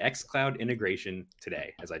access the xCloud integration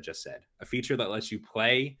today, as I just said, a feature that lets you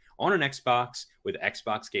play on an Xbox with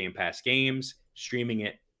Xbox Game Pass games, streaming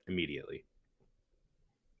it immediately.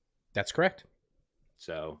 That's correct.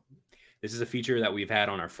 So this is a feature that we've had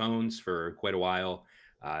on our phones for quite a while,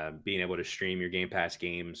 being able to stream your Game Pass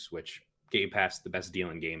games, which Game Pass, the best deal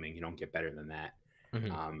in gaming. You don't get better than that.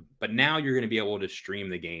 But now you're going to be able to stream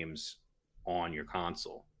the games on your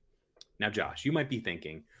console. Now, Josh, you might be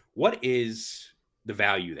thinking, what is the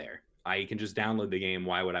value there? I can just download the game.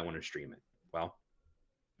 Why would I want to stream it? Well,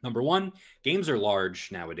 number one, games are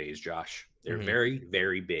large nowadays, Josh. They're very,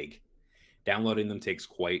 very big. Downloading them takes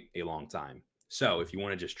quite a long time. So if you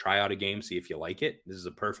want to just try out a game, see if you like it, this is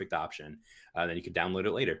a perfect option. Then you could download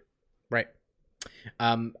it later. Right.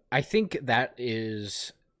 I think that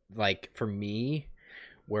is, like, for me,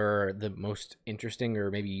 where the most interesting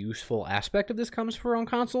or maybe useful aspect of this comes for on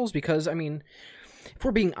consoles, because I mean, if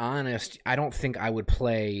we're being honest, I don't think I would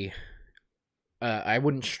play I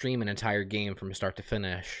wouldn't stream an entire game from start to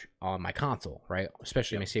finish on my console, right?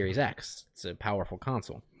 Especially my Series X. It's a powerful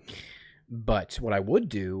console. But what I would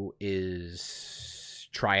do is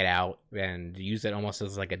try it out and use it almost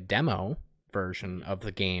as like a demo version of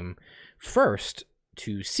the game first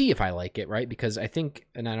to see if I like it, right? Because I think,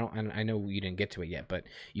 and I know you didn't get to it yet, but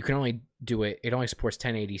you can only do it. It only supports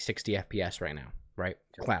 1080 60 FPS right now, right?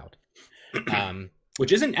 Cloud,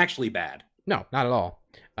 which isn't actually bad. No, not at all.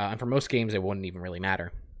 And for most games, it wouldn't even really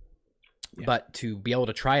matter. Yeah. But to be able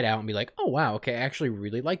to try it out and be like, oh wow, okay, I actually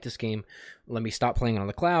really like this game. Let me stop playing it on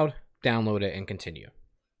the cloud, download it, and continue.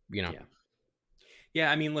 You know. Yeah.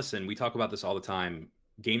 I mean, listen, we talk about this all the time.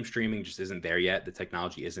 Game streaming just isn't there yet. The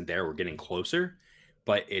technology isn't there. We're getting closer.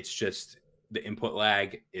 But it's just the input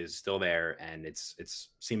lag is still there, and it's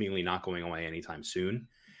seemingly not going away anytime soon.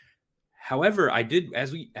 However, I did,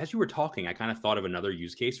 as you were talking, I kind of thought of another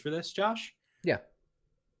use case for this, Josh. Yeah.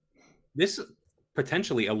 This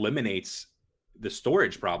potentially eliminates the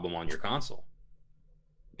storage problem on your console.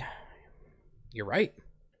 You're right.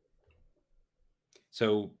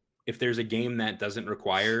 So if there's a game that doesn't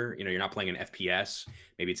require, you're not playing an FPS,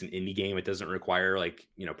 maybe it's an indie game, it doesn't require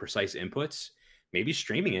precise inputs. Maybe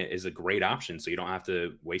streaming it is a great option, so you don't have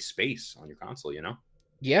to waste space on your console,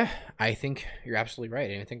 Yeah, I think you're absolutely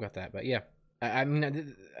right. I didn't think about that, but yeah. I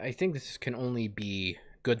mean, I think this can only be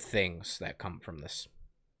good things that come from this.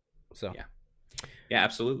 So yeah,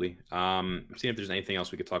 absolutely. I'm seeing if there's anything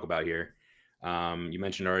else we could talk about here. You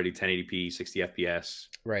mentioned already 1080p, 60 FPS.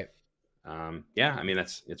 Right. Yeah, I mean,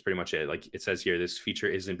 it's pretty much it. Like it says here, this feature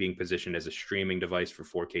isn't being positioned as a streaming device for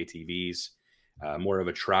 4K TVs. More of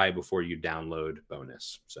a try before you download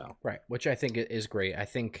bonus. So right, which I think is great. I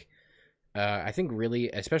think really,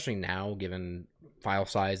 especially now, given file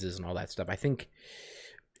sizes and all that stuff, I think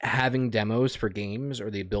having demos for games or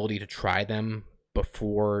the ability to try them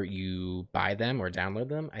before you buy them or download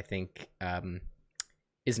them, I think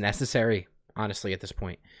is necessary, honestly, at this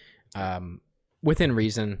point, within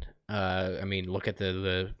reason. I mean, look at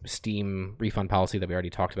the Steam refund policy that we already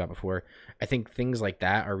talked about before. I think things like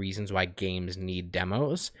that are reasons why games need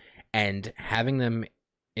demos, and having them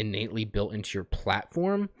innately built into your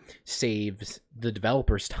platform saves the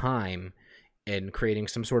developers time in creating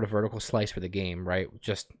some sort of vertical slice for the game, right?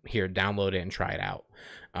 Just here, download it and try it out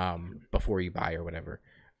before you buy or whatever.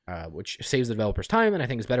 Which saves the developers time, and I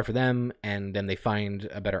think is better for them. And then they find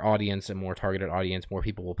a better audience, a more targeted audience. More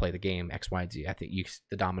people will play the game. X, Y, and Z. I think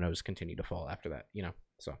the dominoes continue to fall after that.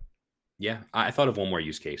 So yeah, I thought of one more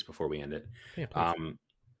use case before we end it. Yeah,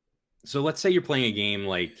 so let's say you're playing a game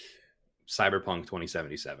like Cyberpunk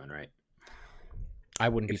 2077, right? I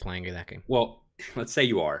wouldn't be playing that game. Well, let's say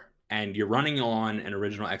you are, and you're running on an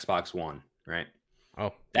original Xbox One, right?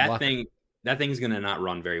 Oh, that thing's going to not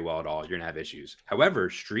run very well at all. You're going to have issues. However,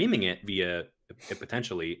 streaming it via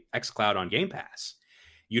potentially xCloud on Game Pass,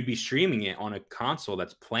 you'd be streaming it on a console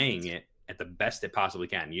that's playing it at the best it possibly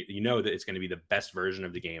can. You know that it's going to be the best version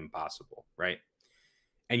of the game possible, right?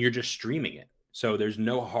 And you're just streaming it. So there's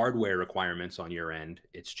no hardware requirements on your end.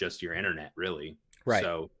 It's just your internet, really. Right.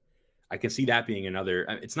 So I can see that being another.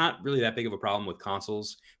 It's not really that big of a problem with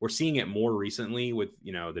consoles. We're seeing it more recently with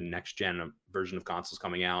the next gen version of consoles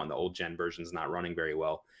coming out, and the old gen version's not running very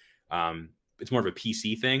well. It's more of a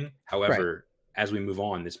PC thing. However, as we move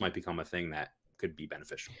on, this might become a thing that could be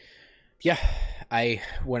beneficial. Yeah, I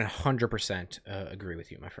 100% agree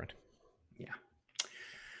with you, my friend. Yeah.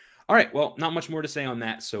 All right. Well, not much more to say on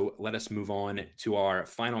that. So let us move on to our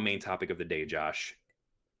final main topic of the day, Josh.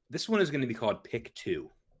 This one is going to be called Pick 2.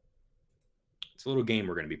 It's a little game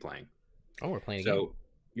we're going to be playing. Oh, we're playing a game. So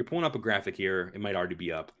you're pulling up a graphic here. It might already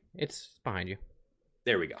be up. It's behind you.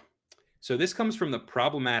 There we go. So this comes from the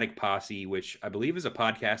Problematic Posse, which I believe is a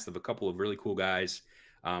podcast of a couple of really cool guys.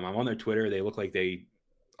 I'm on their Twitter. They look like they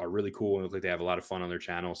are really cool and look like they have a lot of fun on their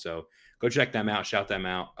channel. So go check them out. Shout them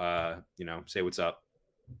out. Say what's up.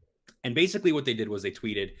 And basically what they did was they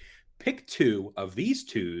tweeted, pick 2 of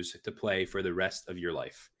these 2s to play for the rest of your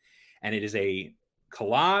life. And it is a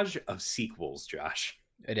collage of sequels, Josh.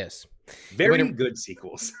 It is. Very good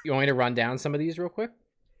sequels. You want me to run down some of these real quick?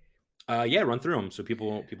 Yeah, run through them so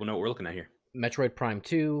people know what we're looking at here. Metroid Prime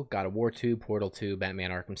 2, God of War 2, Portal 2,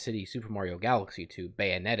 Batman Arkham City, Super Mario Galaxy 2,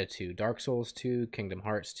 Bayonetta 2, Dark Souls 2, Kingdom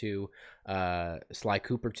Hearts 2, Sly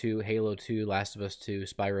Cooper 2, Halo 2, Last of Us 2,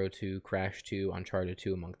 Spyro 2, Crash 2, Uncharted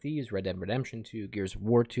 2 Among Thieves, Red Dead Redemption 2, Gears of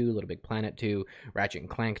War 2, Little Big Planet 2, Ratchet &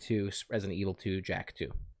 Clank 2, Resident Evil 2, Jak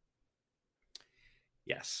 2.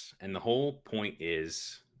 Yes, and the whole point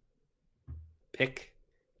is pick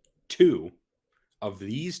 2 of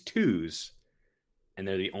these 2s, and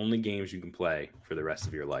they're the only games you can play for the rest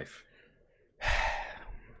of your life.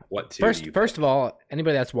 What 2? First of all,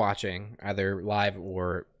 anybody that's watching, either live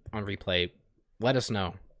or on replay, let us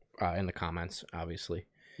know in the comments, obviously.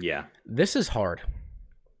 Yeah. This is hard.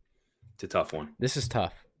 It's a tough one. This is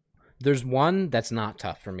tough. There's one that's not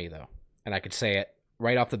tough for me, though. And I could say it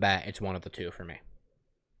right off the bat, it's one of the 2 for me.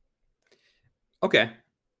 Okay.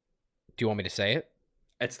 Do you want me to say it?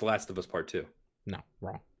 It's The Last of Us Part 2. No,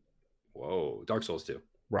 wrong. Whoa, Dark Souls 2.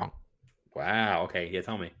 Wrong. Wow, okay, yeah,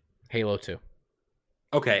 tell me. Halo 2.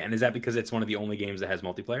 Okay, and is that because it's one of the only games that has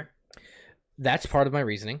multiplayer? That's part of my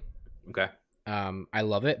reasoning. Okay. I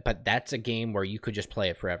love it, but that's a game where you could just play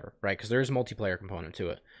it forever, right? Because there's a multiplayer component to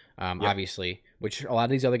it, obviously, which a lot of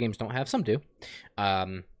these other games don't have. Some do.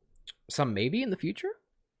 Some maybe in the future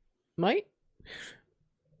might.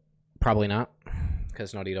 Probably not,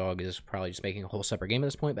 because Naughty Dog is probably just making a whole separate game at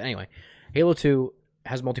this point. But anyway, Halo 2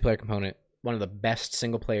 has a multiplayer component, one of the best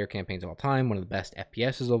single-player campaigns of all time, one of the best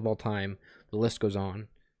FPSs of all time. The list goes on.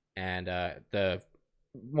 And the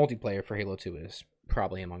multiplayer for Halo 2 is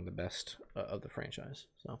probably among the best of the franchise.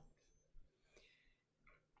 So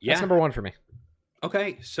yeah, that's number 1 for me.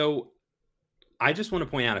 Okay, so I just want to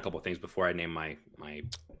point out a couple of things before I name my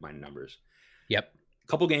numbers. Yep. A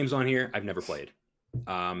couple games on here I've never played.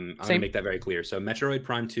 I'm going to make that very clear. So Metroid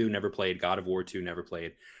Prime 2, never played. God of War 2, never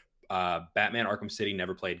played. Batman Arkham City,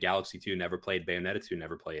 never played. Galaxy 2, never played. Bayonetta 2,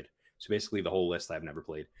 never played. So basically the whole list I've never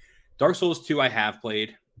played. Dark Souls 2, I have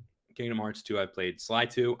played. Kingdom Hearts 2, I've played. Sly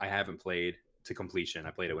 2, I haven't played to completion.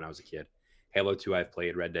 I played it when I was a kid. Halo 2, I've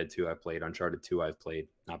played. Red Dead 2, I've played. Uncharted 2, I've played.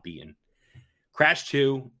 Not beaten. Crash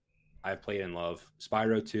 2, I've played and love.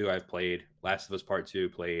 Spyro 2, I've played. Last of Us Part 2,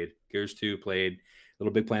 played. Gears 2, played.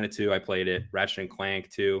 Little Big Planet 2, I played it. Ratchet & Clank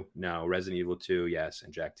 2, no. Resident Evil 2, yes.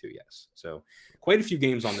 And Jak 2, yes. So quite a few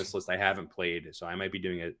games on this list I haven't played, so I might be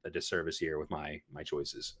doing a disservice here with my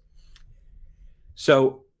choices.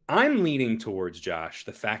 So I'm leaning towards, Josh,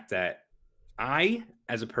 the fact that I,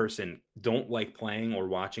 as a person, don't like playing or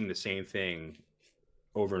watching the same thing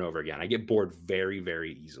over and over again. I get bored very,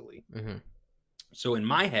 very easily. Mm-hmm. So in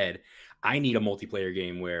my head, I need a multiplayer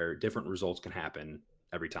game where different results can happen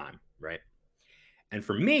every time, right? And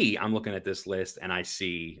for me, I'm looking at this list and I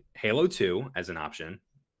see Halo 2 as an option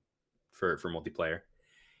for multiplayer.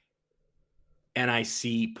 And I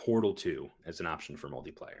see Portal 2 as an option for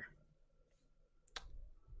multiplayer.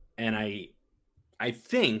 And I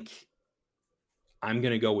think I'm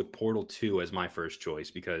going to go with Portal 2 as my first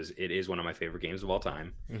choice because it is one of my favorite games of all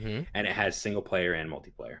time. Mm-hmm. And it has single player and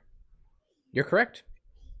multiplayer. You're correct.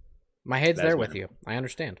 My head's there with you. I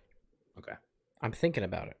understand. Okay. I'm thinking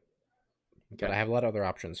about it. Okay. But I have a lot of other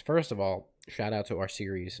options. First of all, shout out to our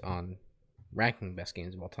series on ranking best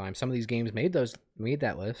games of all time. Some of these games made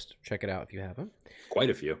that list. Check it out if you haven't. Quite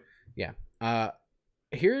a few. Yeah.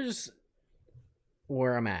 Here's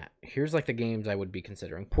where I'm at. Here's like the games I would be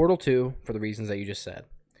considering. Portal 2 for the reasons that you just said.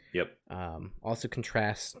 Yep. Also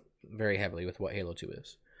contrasts very heavily with what Halo 2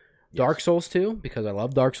 is. Yes. Dark Souls 2 because I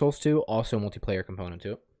love Dark Souls 2. Also a multiplayer component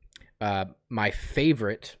to it. My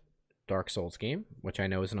favorite Dark Souls game, which I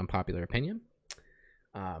know is an unpopular opinion.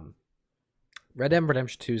 Red Dead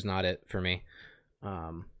Redemption 2 is not it for me.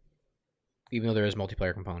 Even though there is a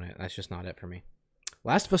multiplayer component, that's just not it for me.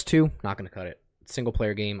 Last of Us 2, not going to cut it. Single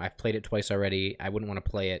player game. I've played it twice already. I wouldn't want to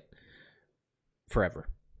play it forever.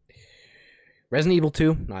 Resident Evil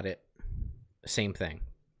 2, not it. Same thing.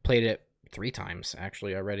 Played it 3 times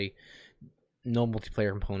actually already. No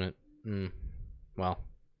multiplayer component. Well,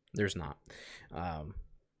 there's not.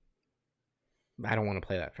 I don't want to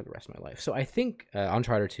play that for the rest of my life. So I think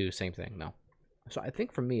Uncharted 2, same thing. No. So I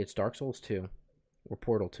think for me it's Dark Souls 2 or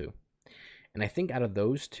Portal 2. And I think out of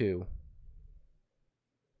those two,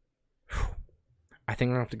 I think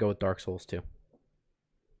I'm going to have to go with Dark Souls 2.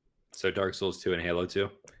 So Dark Souls 2 and Halo 2?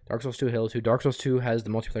 Dark Souls 2, Halo 2. Dark Souls 2 has the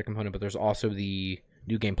multiplayer component, but there's also the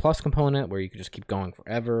New Game Plus component where you can just keep going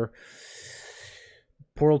forever.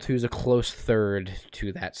 Portal 2 is a close third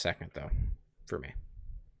to that second, though, for me.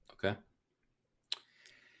 Okay.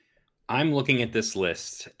 I'm looking at this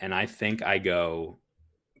list, and I think I go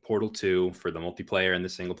Portal 2 for the multiplayer and the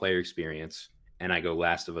single-player experience, and I go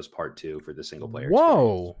Last of Us Part 2 for the single-player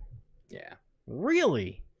Whoa! Experience. Yeah.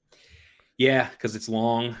 Really? Yeah, because it's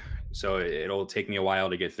long, so it'll take me a while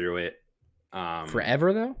to get through it.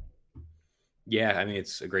 Forever, though? Yeah, I mean,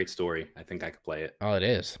 it's a great story. I think I could play it. Oh, it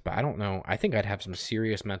is, but I don't know. I think I'd have some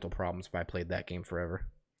serious mental problems if I played that game forever.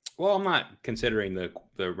 Well, I'm not considering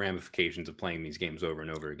the ramifications of playing these games over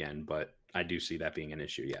and over again, but I do see that being an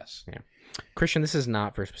issue, yes. Yeah. Christian, this is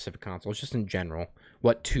not for a specific console. It's just in general.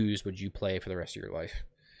 What 2s would you play for the rest of your life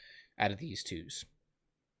out of these 2s?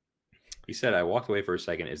 He said, I walked away for a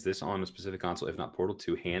second. Is this on a specific console? If not, Portal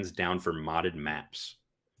 2, hands down for modded maps.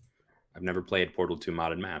 I've never played Portal 2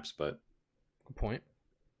 modded maps, but... Good point.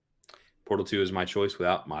 Portal 2 is my choice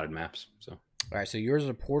without modded maps. So, all right, so yours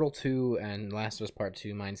are Portal 2 and Last of Us Part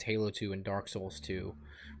 2. Mine's Halo 2 and Dark Souls 2,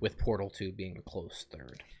 with Portal 2 being a close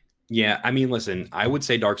third. Yeah, I mean, listen, I would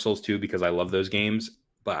say Dark Souls 2 because I love those games,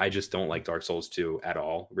 but I just don't like Dark Souls 2 at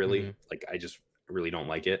all, really. Mm-hmm. Like, I just really don't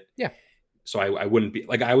like it. Yeah. So I wouldn't be,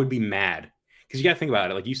 like, I would be mad. Because you got to think about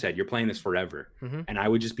it. Like you said, you're playing this forever. Mm-hmm. And I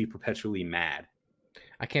would just be perpetually mad.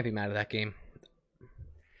 I can't be mad at that game.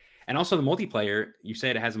 And also the multiplayer, you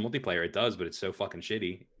said it has a multiplayer. It does, but it's so fucking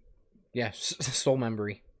shitty. Yeah, soul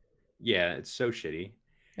memory. Yeah, it's so shitty.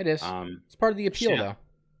 It is. It's part of the appeal, though.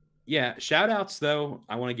 Yeah, shout outs, though,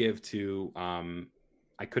 I want to give to,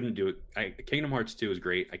 I couldn't do it. Kingdom Hearts 2 is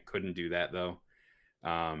great. I couldn't do that, though.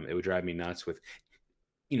 It would drive me nuts with,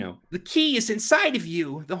 you know, the key is inside of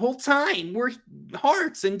you the whole time. We're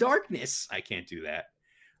hearts in darkness. I can't do that.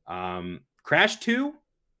 Crash 2,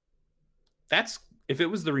 that's, if it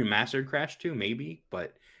was the remastered Crash 2, maybe,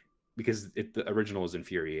 but because the original is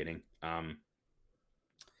infuriating.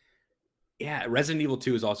 Yeah, Resident Evil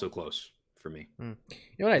 2 is also close for me. You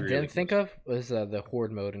know what I didn't think of was the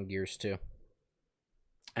Horde mode in Gears 2.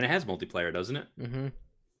 And it has multiplayer, doesn't it? Mm-hmm.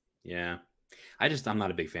 Yeah. I'm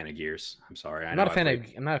not a big fan of Gears. I'm sorry. I'm not a fan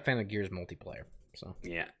of Gears multiplayer. So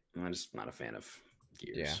yeah, I'm just not a fan of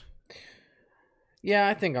Gears. Yeah,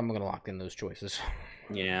 I think I'm gonna lock in those choices.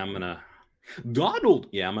 Yeah, I'm gonna Donald.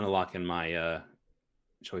 Yeah, I'm gonna lock in my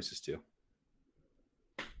choices too.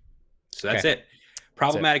 So that's it.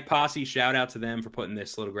 Problematic Posse. Shout out to them for putting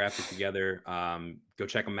this little graphic together. Go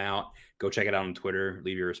check them out. Go check it out on Twitter.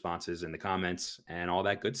 Leave your responses in the comments and all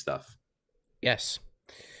that good stuff. Yes.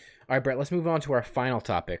 All right, Brett, let's move on to our final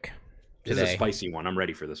topic today. This is a spicy one. I'm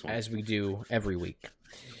ready for this one. As we do every week.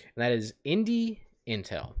 And that is Indie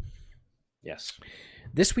Intel. Yes.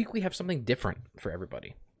 This week we have something different for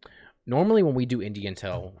everybody. Normally when we do Indie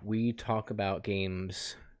Intel, we talk about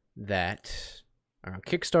games that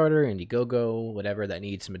Kickstarter, Indiegogo, whatever that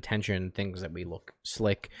needs some attention, things that we look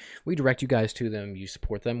slick. We direct you guys to them. You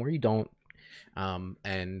support them, or you don't,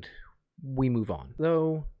 and we move on.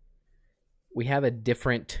 Though we have a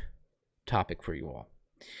different topic for you all,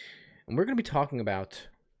 and we're going to be talking about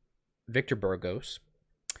Victor Burgos,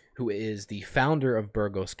 who is the founder of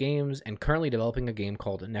Burgos Games and currently developing a game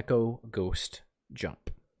called Neko Ghost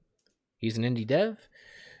Jump. He's an indie dev,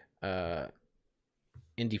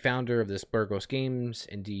 indie founder of this Burgos Games,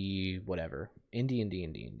 indie whatever.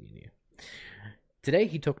 Indie. Today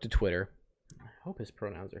he took to Twitter. I hope his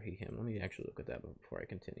pronouns are he, him. Let me actually look at that before I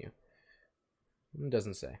continue. It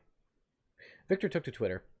doesn't say. Victor took to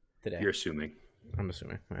Twitter today. You're assuming. I'm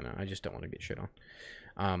assuming. I know. I just don't want to get shit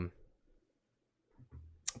on.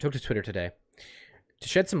 Took to Twitter today to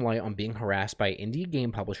shed some light on being harassed by indie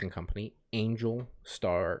game publishing company Angel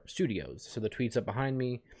Star Studios. So the tweet's up behind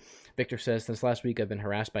me. Victor says, since last week, I've been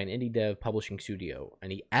harassed by an indie dev publishing studio,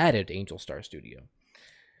 and he added Angel Star Studio.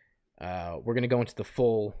 We're going to go into the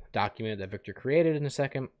full document that Victor created in a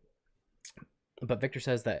second. But Victor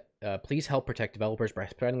says that please help protect developers by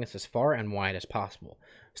spreading this as far and wide as possible.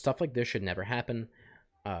 Stuff like this should never happen.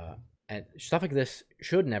 And stuff like this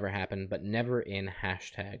should never happen, but never in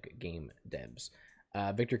 #GameDevs.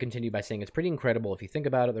 Victor continued by saying, it's pretty incredible if you think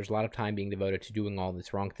about it. There's a lot of time being devoted to doing all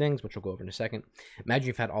these wrong things, which we'll go over in a second. Imagine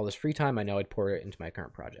if I had all this free time. I know I'd pour it into my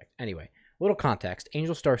current project. Anyway, little context.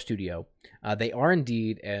 Angel Star Studio, they are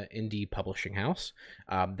indeed an indie publishing house.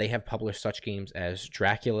 They have published such games as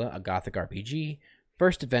Dracula, a Gothic RPG,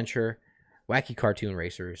 First Adventure, Wacky Cartoon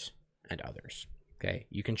Racers, and others. Okay,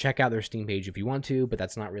 you can check out their Steam page if you want to, but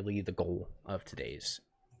that's not really the goal of today's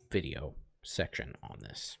video section on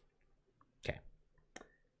this. Okay.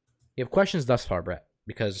 You have questions thus far, Brett?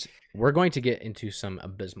 Because we're going to get into some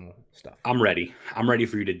abysmal stuff. I'm ready. I'm ready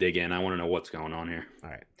for you to dig in. I want to know what's going on here.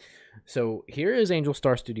 All right. So here is Angel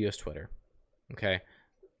Star Studios Twitter. Okay.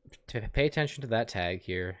 To pay attention to that tag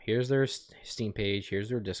here. Here's their Steam page. Here's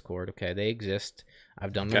their Discord. Okay, they exist.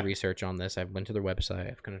 I've done my research on this. I've went to their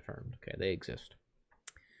website. I've confirmed. Okay, they exist.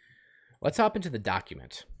 Let's hop into the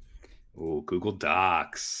document. Oh, Google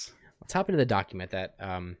Docs. Let's hop into the document that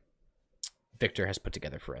Victor has put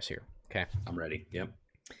together for us here. Okay. I'm ready. Yep.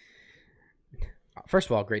 First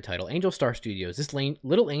of all, great title. Angel Star Studios. This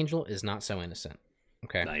little angel is not so innocent.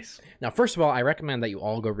 Okay. Nice. Now, first of all, I recommend that you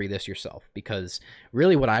all go read this yourself, because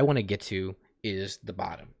really what I want to get to is the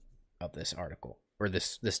bottom of this article or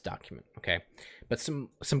this document. Okay. But some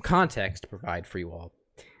context to provide for you all.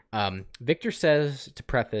 Victor says, to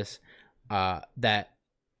preface, that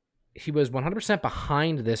he was 100%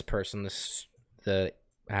 behind this person.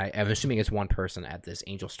 I'm assuming it's one person at this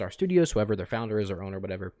Angel Star Studios, whoever their founder is or owner,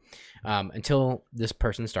 whatever, until this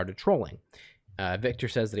person started trolling. Victor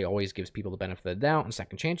says that he always gives people the benefit of the doubt and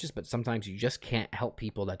second chances, but sometimes you just can't help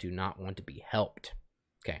people that do not want to be helped.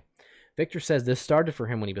 Okay. Victor says this started for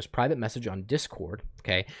him when he was private message on Discord.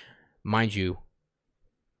 Okay. Mind you,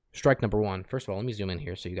 strike number one. First of all, let me zoom in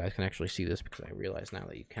here so you guys can actually see this, because I realize now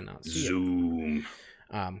that you cannot see Zoom.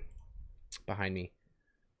 Behind me.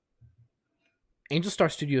 Angel Star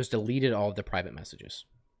Studios deleted all of the private messages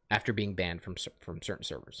after being banned from certain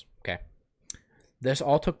servers. Okay. This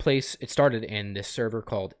all took place. It started in this server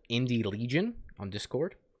called Indie Legion on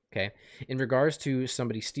Discord. Okay. In regards to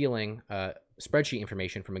somebody stealing spreadsheet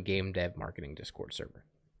information from a game dev marketing Discord server.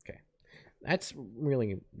 Okay. That's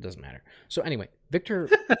really doesn't matter. So anyway, Victor,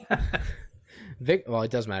 well,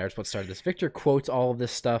 it does matter. It's what started this. Victor quotes all of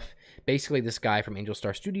this stuff. Basically, this guy from Angel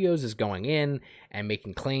Star Studios is going in and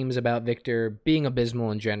making claims about Victor being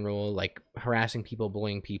abysmal in general, like harassing people,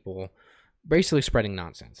 bullying people, basically spreading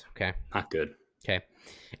nonsense. Okay. Not good. Okay.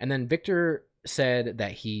 And then Victor said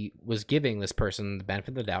that he was giving this person the benefit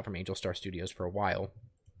of the doubt from Angel Star Studios for a while.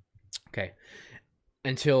 Okay.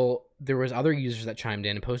 Until there was other users that chimed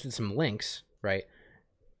in and posted some links, right,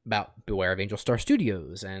 about beware of Angel Star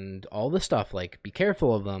Studios and all this stuff, like be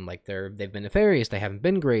careful of them, like they've been nefarious, they haven't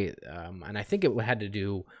been great, and I think it had to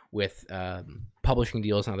do with publishing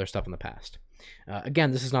deals and other stuff in the past.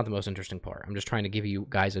 Again, this is not the most interesting part. I'm just trying to give you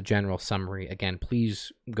guys a general summary. Again,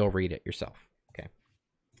 please go read it yourself. Okay.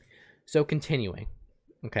 So continuing.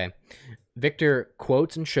 Okay. Victor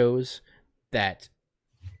quotes and shows that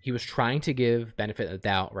he was trying to give benefit of the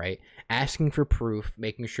doubt, right? Asking for proof,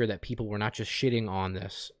 making sure that people were not just shitting on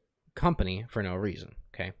this company for no reason,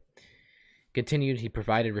 okay? Continued, he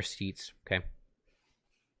provided receipts, okay?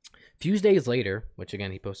 Few days later, which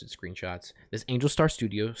again, he posted screenshots, this Angel Star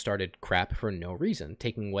Studio started crap for no reason,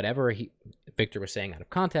 taking whatever Victor was saying out of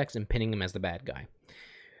context and pinning him as the bad guy.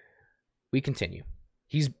 We continue.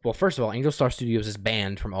 Well, first of all, Angel Star Studios is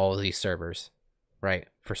banned from all of these servers. right,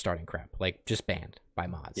 for starting crap, like just banned by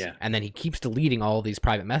mods. Yeah. And then he keeps deleting all these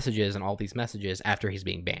private messages and all these messages after he's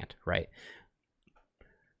being banned, right?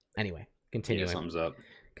 Anyway, continuing. Yeah, sums up.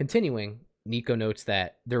 Continuing, Nico notes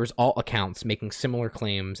that there was alt accounts making similar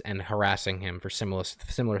claims and harassing him for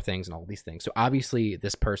similar things and all these things. So obviously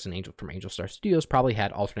this person, from Angel Star Studios, probably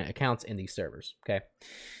had alternate accounts in these servers, okay?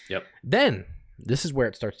 Yep. Then, this is where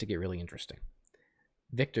it starts to get really interesting.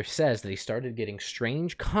 Victor says that he started getting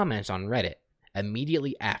strange comments on Reddit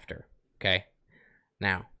immediately after, okay?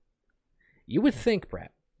 Now, you would think,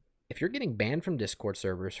 Brett, if you're getting banned from Discord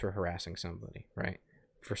servers for harassing somebody, right,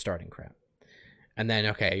 for starting crap, and then,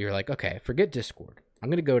 okay, you're like, okay, forget Discord. I'm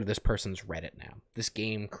going to go to this person's Reddit now, this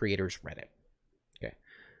game creator's Reddit, okay?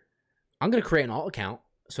 I'm going to create an alt account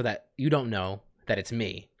so that you don't know that it's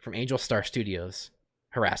me from Angel Star Studios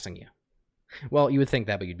harassing you. Well, you would think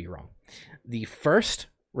that, but you'd be wrong. The first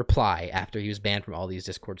reply after he was banned from all these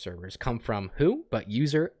Discord servers come from who but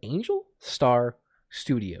user Angel Star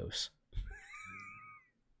Studios.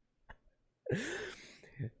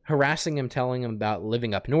 Harassing him, telling him about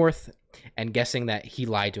living up north, and guessing that he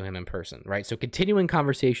lied to him in person, right? So continuing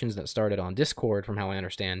conversations that started on Discord, from how I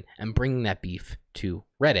understand, and bringing that beef to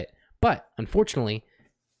Reddit. But, unfortunately,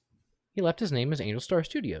 he left his name as Angel Star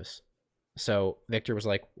Studios. So Victor was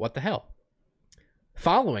like, what the hell?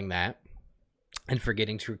 Following that, and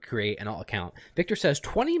forgetting to create an alt account, Victor says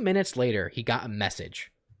 20 minutes later, he got a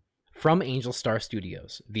message from Angel Star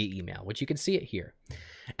Studios via email, which you can see it here,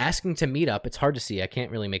 asking to meet up. It's hard to see. I can't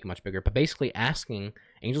really make it much bigger, but basically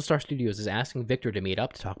Angel Star Studios is asking Victor to meet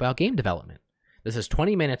up to talk about game development. This is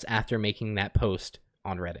 20 minutes after making that post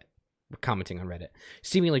on Reddit, commenting on Reddit,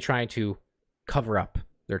 seemingly trying to cover up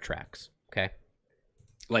their tracks, okay?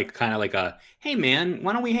 Like, kind of like a, hey, man,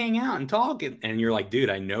 why don't we hang out and talk? And you're like, dude,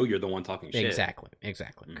 I know you're the one talking shit. Exactly.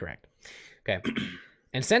 Correct. Okay.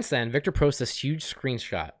 And since then, Victor posts this huge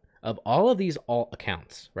screenshot of all of these alt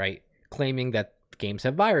accounts, right? Claiming that games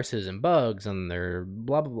have viruses and bugs and they're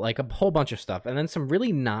blah, blah, blah, like a whole bunch of stuff. And then some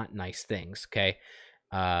really not nice things, okay?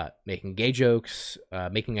 Making gay jokes,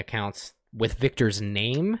 making accounts with Victor's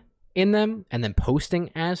name in them, and then posting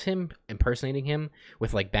as him, impersonating him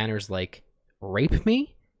with like banners like rape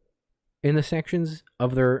me in the sections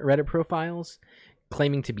of their Reddit profiles,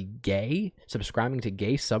 claiming to be gay, subscribing to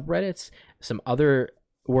gay subreddits, some other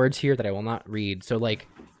words here that I will not read. So like,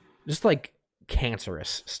 just like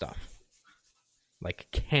cancerous stuff. Like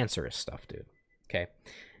cancerous stuff, dude. Okay.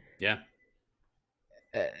 Yeah.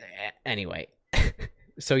 Anyway,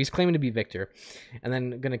 so he's claiming to be Victor, and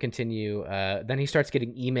then going to continue. Then he starts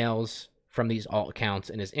getting emails from these alt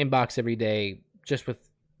accounts in his inbox every day, just with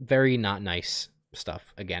very not nice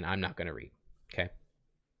stuff. Again, I'm not going to read. Okay.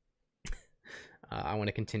 I want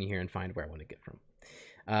to continue here and find where I want to get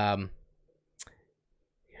from.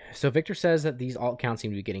 So Victor says that these alt accounts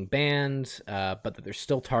seem to be getting banned, but that they're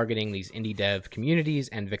still targeting these indie dev communities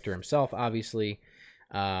and Victor himself, obviously.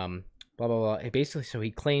 Blah, blah, blah. Basically, so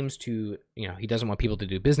he claims to, he doesn't want people to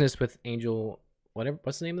do business with Angel, whatever,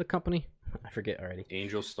 what's the name of the company? I forget already.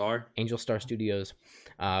 Angel Star Studios.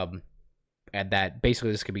 And that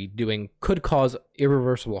basically this could cause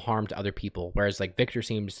irreversible harm to other people. Whereas like Victor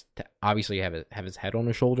seems to obviously have his head on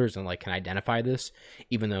his shoulders and like can identify this,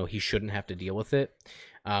 even though he shouldn't have to deal with it.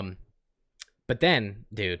 But then,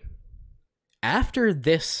 dude, after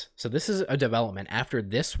this, so this is a development. After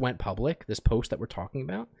this went public, this post that we're talking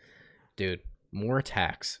about, dude, more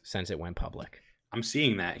attacks since it went public. I'm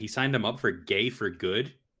seeing that. He signed him up for Gay for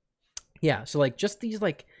Good. Yeah, so like just these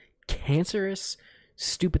like cancerous,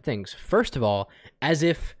 stupid things. First of all, as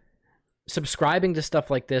if subscribing to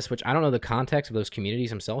stuff like this, which I don't know the context of those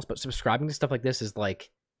communities themselves, but subscribing to stuff like this is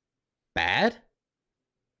like bad.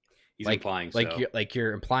 He's implying so.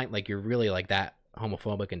 You're implying like you're really like that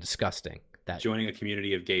homophobic and disgusting. That joining a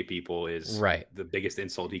community of gay people is right. The biggest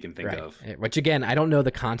insult he can think of. Which again, I don't know the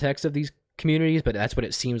context of these communities, but that's what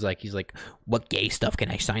it seems like. He's like, what gay stuff can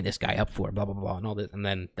I sign this guy up for? Blah blah blah and all this, and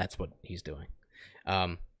then that's what he's doing.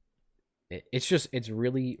 It's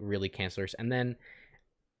really, really cancerous. And then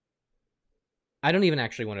I don't even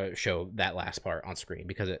actually want to show that last part on screen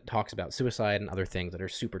because it talks about suicide and other things that are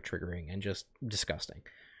super triggering and just disgusting.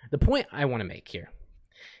 The point I want to make here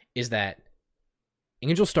is that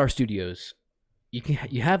Angel Star Studios,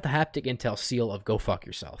 you have the haptic intel seal of go fuck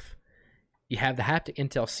yourself. You have the haptic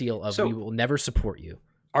intel seal of we will never support you.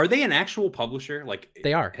 Are they an actual publisher? Like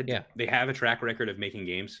they are, yeah. They have a track record of making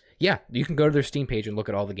games? Yeah, you can go to their Steam page and look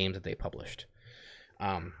at all the games that they published.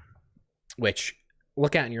 Which,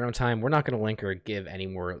 look at in your own time. We're not going to link or give any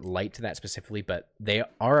more light to that specifically, but they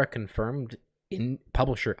are a confirmed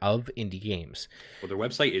publisher of indie games. Well, their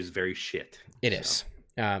website is very shit. It is.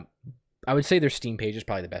 I would say their Steam page is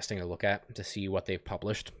probably the best thing to look at to see what they've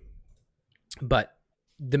published. But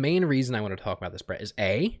the main reason I want to talk about this, Brett, is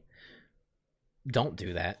don't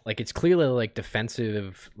do that. Like, it's clearly like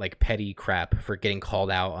defensive, like petty crap for getting called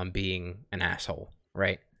out on being an asshole,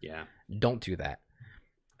 right? Yeah. Don't do that.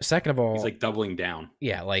 Second of all, he's like doubling down.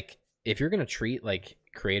 Yeah, like if you're gonna treat like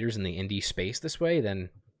creators in the indie space this way, then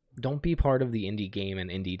don't be part of the indie game and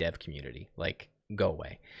indie dev community. Like, go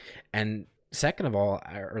away. And second of all,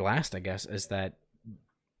 or last, I guess, is that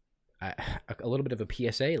a little bit of a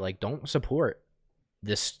PSA. Like, don't support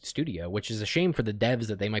this studio, which is a shame for the devs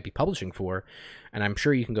that they might be publishing for, and I'm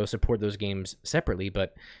sure you can go support those games separately,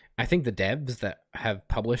 but I think the devs that have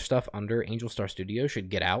published stuff under Angel Star Studio should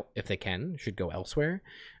get out if they can, should go elsewhere.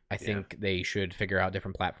 I think they should figure out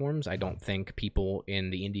different platforms. I don't think people in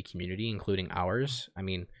the indie community, including ours, I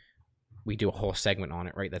mean, we do a whole segment on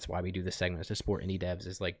it, right? That's why we do this segment, is to support indie devs,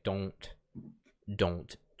 is like,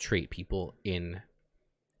 don't treat people in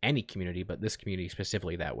any community, but this community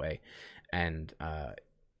specifically, that way. And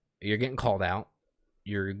you're getting called out.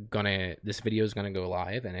 This video is gonna go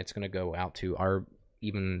live, and it's gonna go out to our,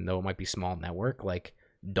 even though it might be small network, like,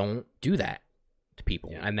 don't do that to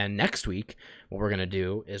people. And then next week, what we're gonna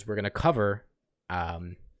do is we're gonna cover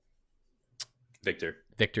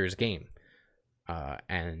Victor's game,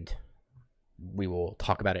 and we will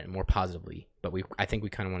talk about it more positively. But I think we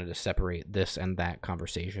kind of wanted to separate this and that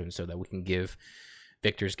conversation so that we can give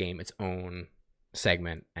Victor's game its own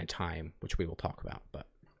segment and time, which we will talk about. But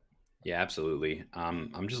yeah, absolutely.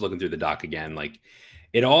 I'm just looking through the doc again. Like,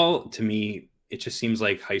 it all, to me, it just seems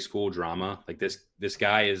like high school drama. Like, this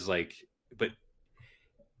guy is like, but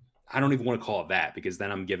I don't even want to call it that, because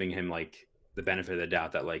then I'm giving him like the benefit of the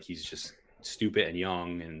doubt that like he's just stupid and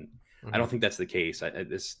young, and I don't think that's the case.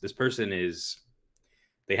 This person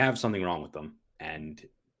they have something wrong with them, and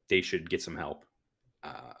they should get some help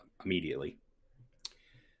immediately.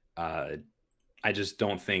 I just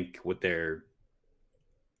don't think what they're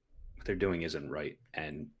doing isn't right,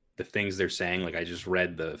 and the things they're saying, like, I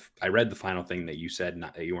read the final thing that you said,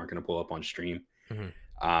 that you weren't going to pull up on stream.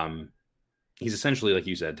 He's essentially, like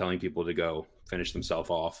you said, telling people to go finish themselves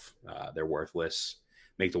off. They're worthless,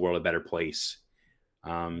 make the world a better place.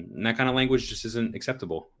 And that kind of language just isn't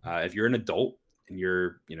acceptable. If you're an adult and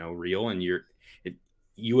you're, real, and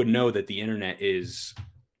you would know that the internet it's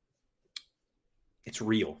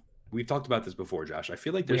real. We've talked about this before, Josh. I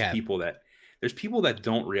feel like there's people that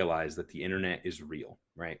don't realize that the internet is real,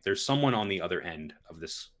 right? There's someone on the other end of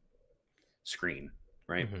this screen,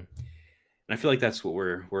 right? And I feel like that's what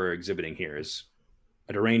we're exhibiting here, is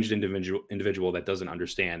a deranged individual that doesn't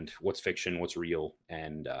understand what's fiction, what's real,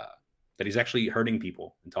 and that he's actually hurting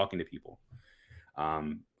people and talking to people.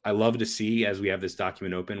 I love to see, as we have this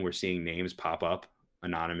document open, we're seeing names pop up,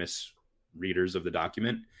 anonymous readers of the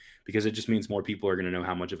document, because it just means more people are going to know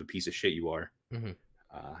how much of a piece of shit you are.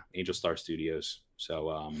 Angel Star Studios.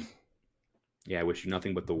 So I wish you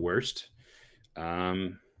nothing but the worst.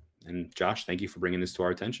 And Josh, thank you for bringing this to our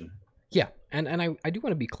attention. Yeah, and I do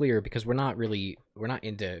want to be clear, because we're not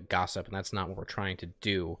into gossip, and that's not what we're trying to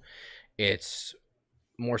do. It's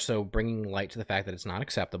more so bringing light to the fact that it's not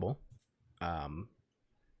acceptable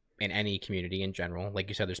in any community in general. Like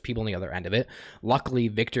you said, there's people on the other end of it. Luckily,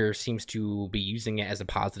 Victor seems to be using it as a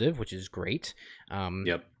positive, which is great.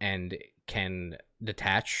 And can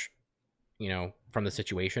detach, from the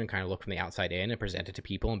situation, kind of look from the outside in and present it to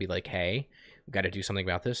people and be like, hey, we've got to do something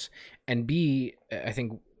about this. And B, I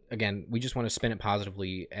think, again, we just want to spin it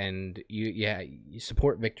positively, and you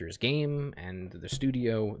support Victor's game and their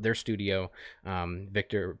studio,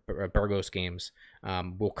 Victor Burgos Games.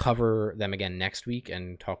 We'll cover them again next week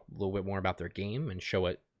and talk a little bit more about their game and show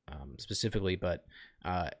it specifically, but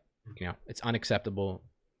it's unacceptable.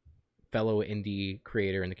 Fellow indie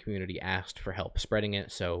creator in the community asked for help spreading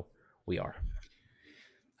it, so we are.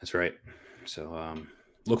 That's right. So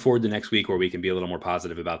look forward to next week, where we can be a little more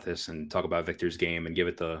positive about this and talk about Victor's game and give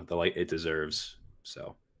it the light it deserves.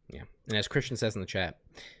 So yeah, and as Christian says in the chat,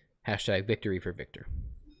 hashtag victory for Victor.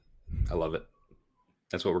 I love it.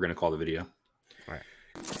 That's what we're going to call the video. All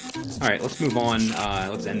right, let's move on.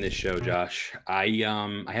 Let's end this show, Josh. I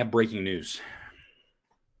have breaking news.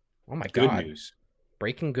 Oh my God. Good news.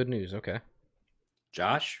 Breaking good news. Okay.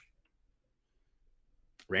 Josh,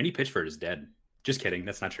 Randy Pitchford is dead. Just kidding.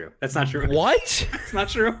 That's not true. That's not true. What? It's not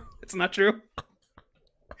true. It's not true.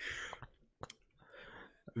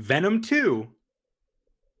 Venom 2,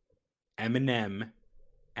 Eminem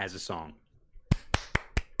as a song.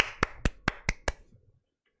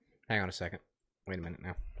 Hang on a second. Wait a minute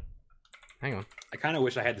now. Hang on. I kind of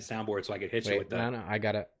wish I had the soundboard so I could hit you with that. No, I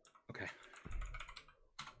got it. Okay.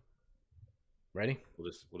 Ready? We'll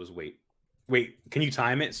just wait. Wait, can you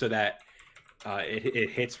time it so that it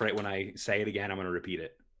hits right when I say it again? I'm going to repeat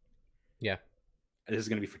it. Yeah. This is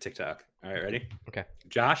going to be for TikTok. All right, ready? Okay.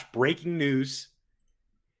 Josh, breaking news.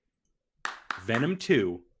 Venom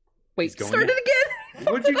 2. Wait, start it again.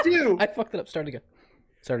 What'd you do? I fucked it up. Start it again.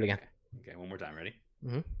 Start it again. Okay, one more time. Ready?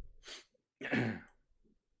 Mm-hmm.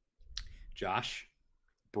 Josh,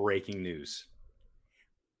 breaking news.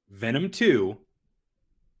 Venom 2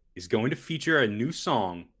 is going to feature a new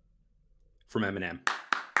song from Eminem.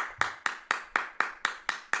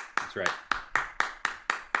 That's right.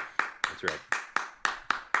 That's right.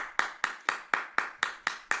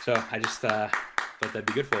 So I just thought that'd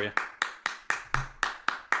be good for you.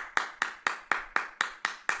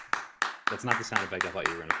 That's not the sound effect I thought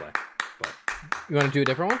you were going to play. But you want to do a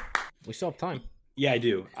different one? We still have time. Yeah, I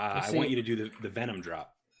do. I want you to do the Venom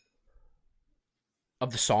drop.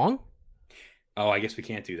 Of the song? Oh, I guess we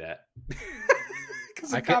can't do that.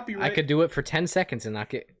 I could do it for 10 seconds and not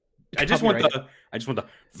get. I just want the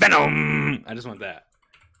Venom. I just want that.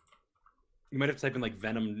 You might have to type in like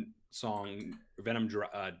Venom song, Venom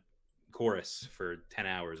chorus for 10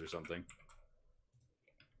 hours or something.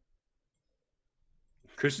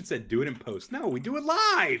 Christian said, "Do it in post." No, we do it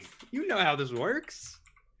live. You know how this works.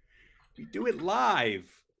 We do it live.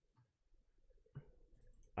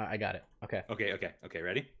 I got it. Okay. Okay.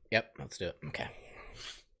 Ready? Yep. Let's do it. Okay.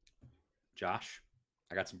 Josh,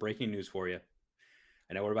 I got some breaking news for you.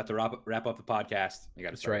 I know we're about to wrap up the podcast. I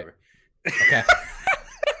got to start over. Okay.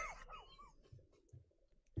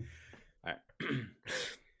 All right.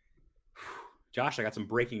 Josh, I got some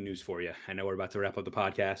breaking news for you. I know we're about to wrap up the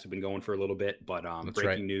podcast. We've been going for a little bit, but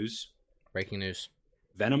breaking news. Breaking news.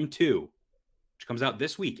 Venom 2, which comes out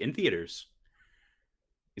this week in theaters,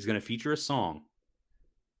 is going to feature a song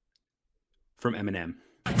from Eminem.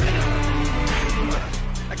 I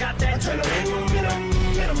got that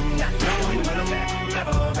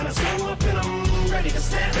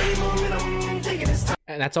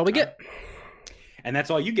and that's all we get. And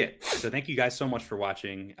that's all you get. So thank you guys so much for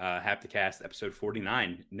watching Hapticast episode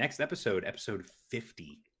 49. Next episode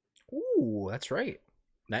 50. Ooh, that's right.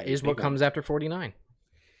 That is what comes after 49.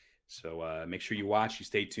 So make sure you watch. You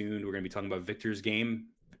stay tuned. We're going to be talking about Victor's game.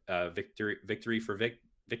 Victory for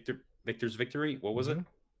Victor's victory. What was it?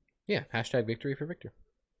 Yeah. Hashtag victory for Victor.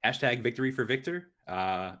 Hashtag victory for Victor.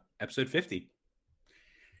 Episode 50.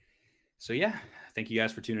 So yeah, thank you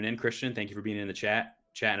guys for tuning in. Christian, thank you for being in the chat,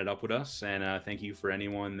 chatting it up with us. And thank you for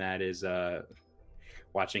anyone that is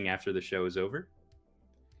watching after the show is over.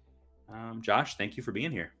 Josh, thank you for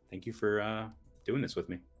being here. Thank you for doing this with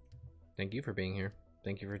me. Thank you for being here.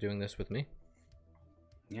 Thank you for doing this with me.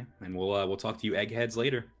 Yeah, and we'll talk to you eggheads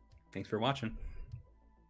later. Thanks for watching.